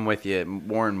Interesting. I'm with you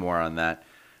more and more on that.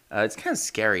 It's kind of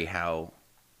scary how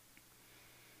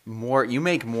you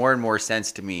make more and more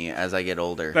sense to me as I get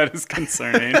older. That is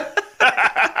concerning.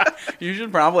 You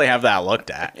should probably have that looked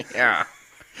at. Yeah.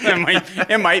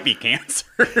 It might be cancer.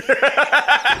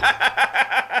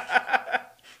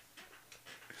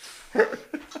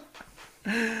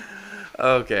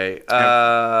 Okay.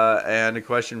 And a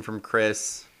question from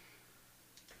Chris.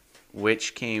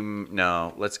 Let's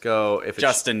go. If it's,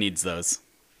 Justin needs those.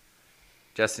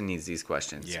 Justin needs these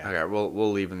questions. Yeah. Okay,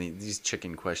 we'll leave them these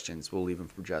chicken questions. We'll leave them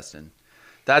for Justin.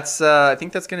 That's I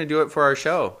think that's going to do it for our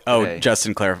show today.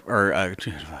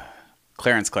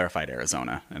 Clarence clarified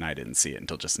Arizona, and I didn't see it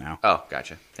until just now. Oh,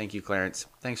 gotcha. Thank you, Clarence.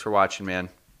 Thanks for watching, man.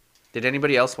 Did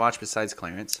anybody else watch besides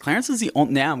Clarence? Clarence is the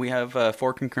only. Now we have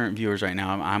 4 concurrent viewers right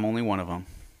now. I'm only one of them.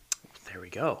 There we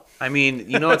go. I mean,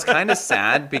 it's kind of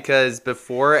sad because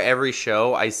before every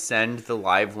show, I send the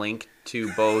live link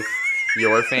to both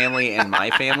your family and my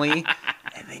family,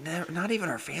 and not even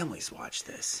our families watch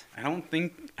this. I don't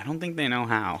think they know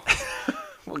how.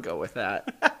 We'll go with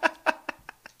that.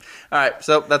 All right,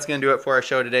 so that's going to do it for our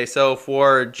show today. So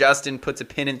for Justin puts a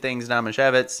pin in things,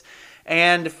 Domashevitz,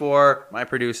 and for my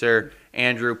producer,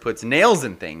 Andrew puts nails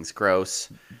in things, gross.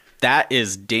 That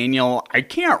is Daniel. I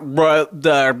can't read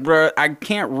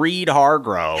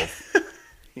Hargrove.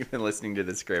 You've been listening to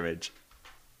The Scrimmage.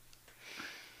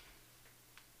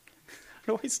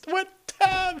 What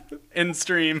tab? End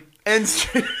stream. End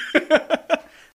stream.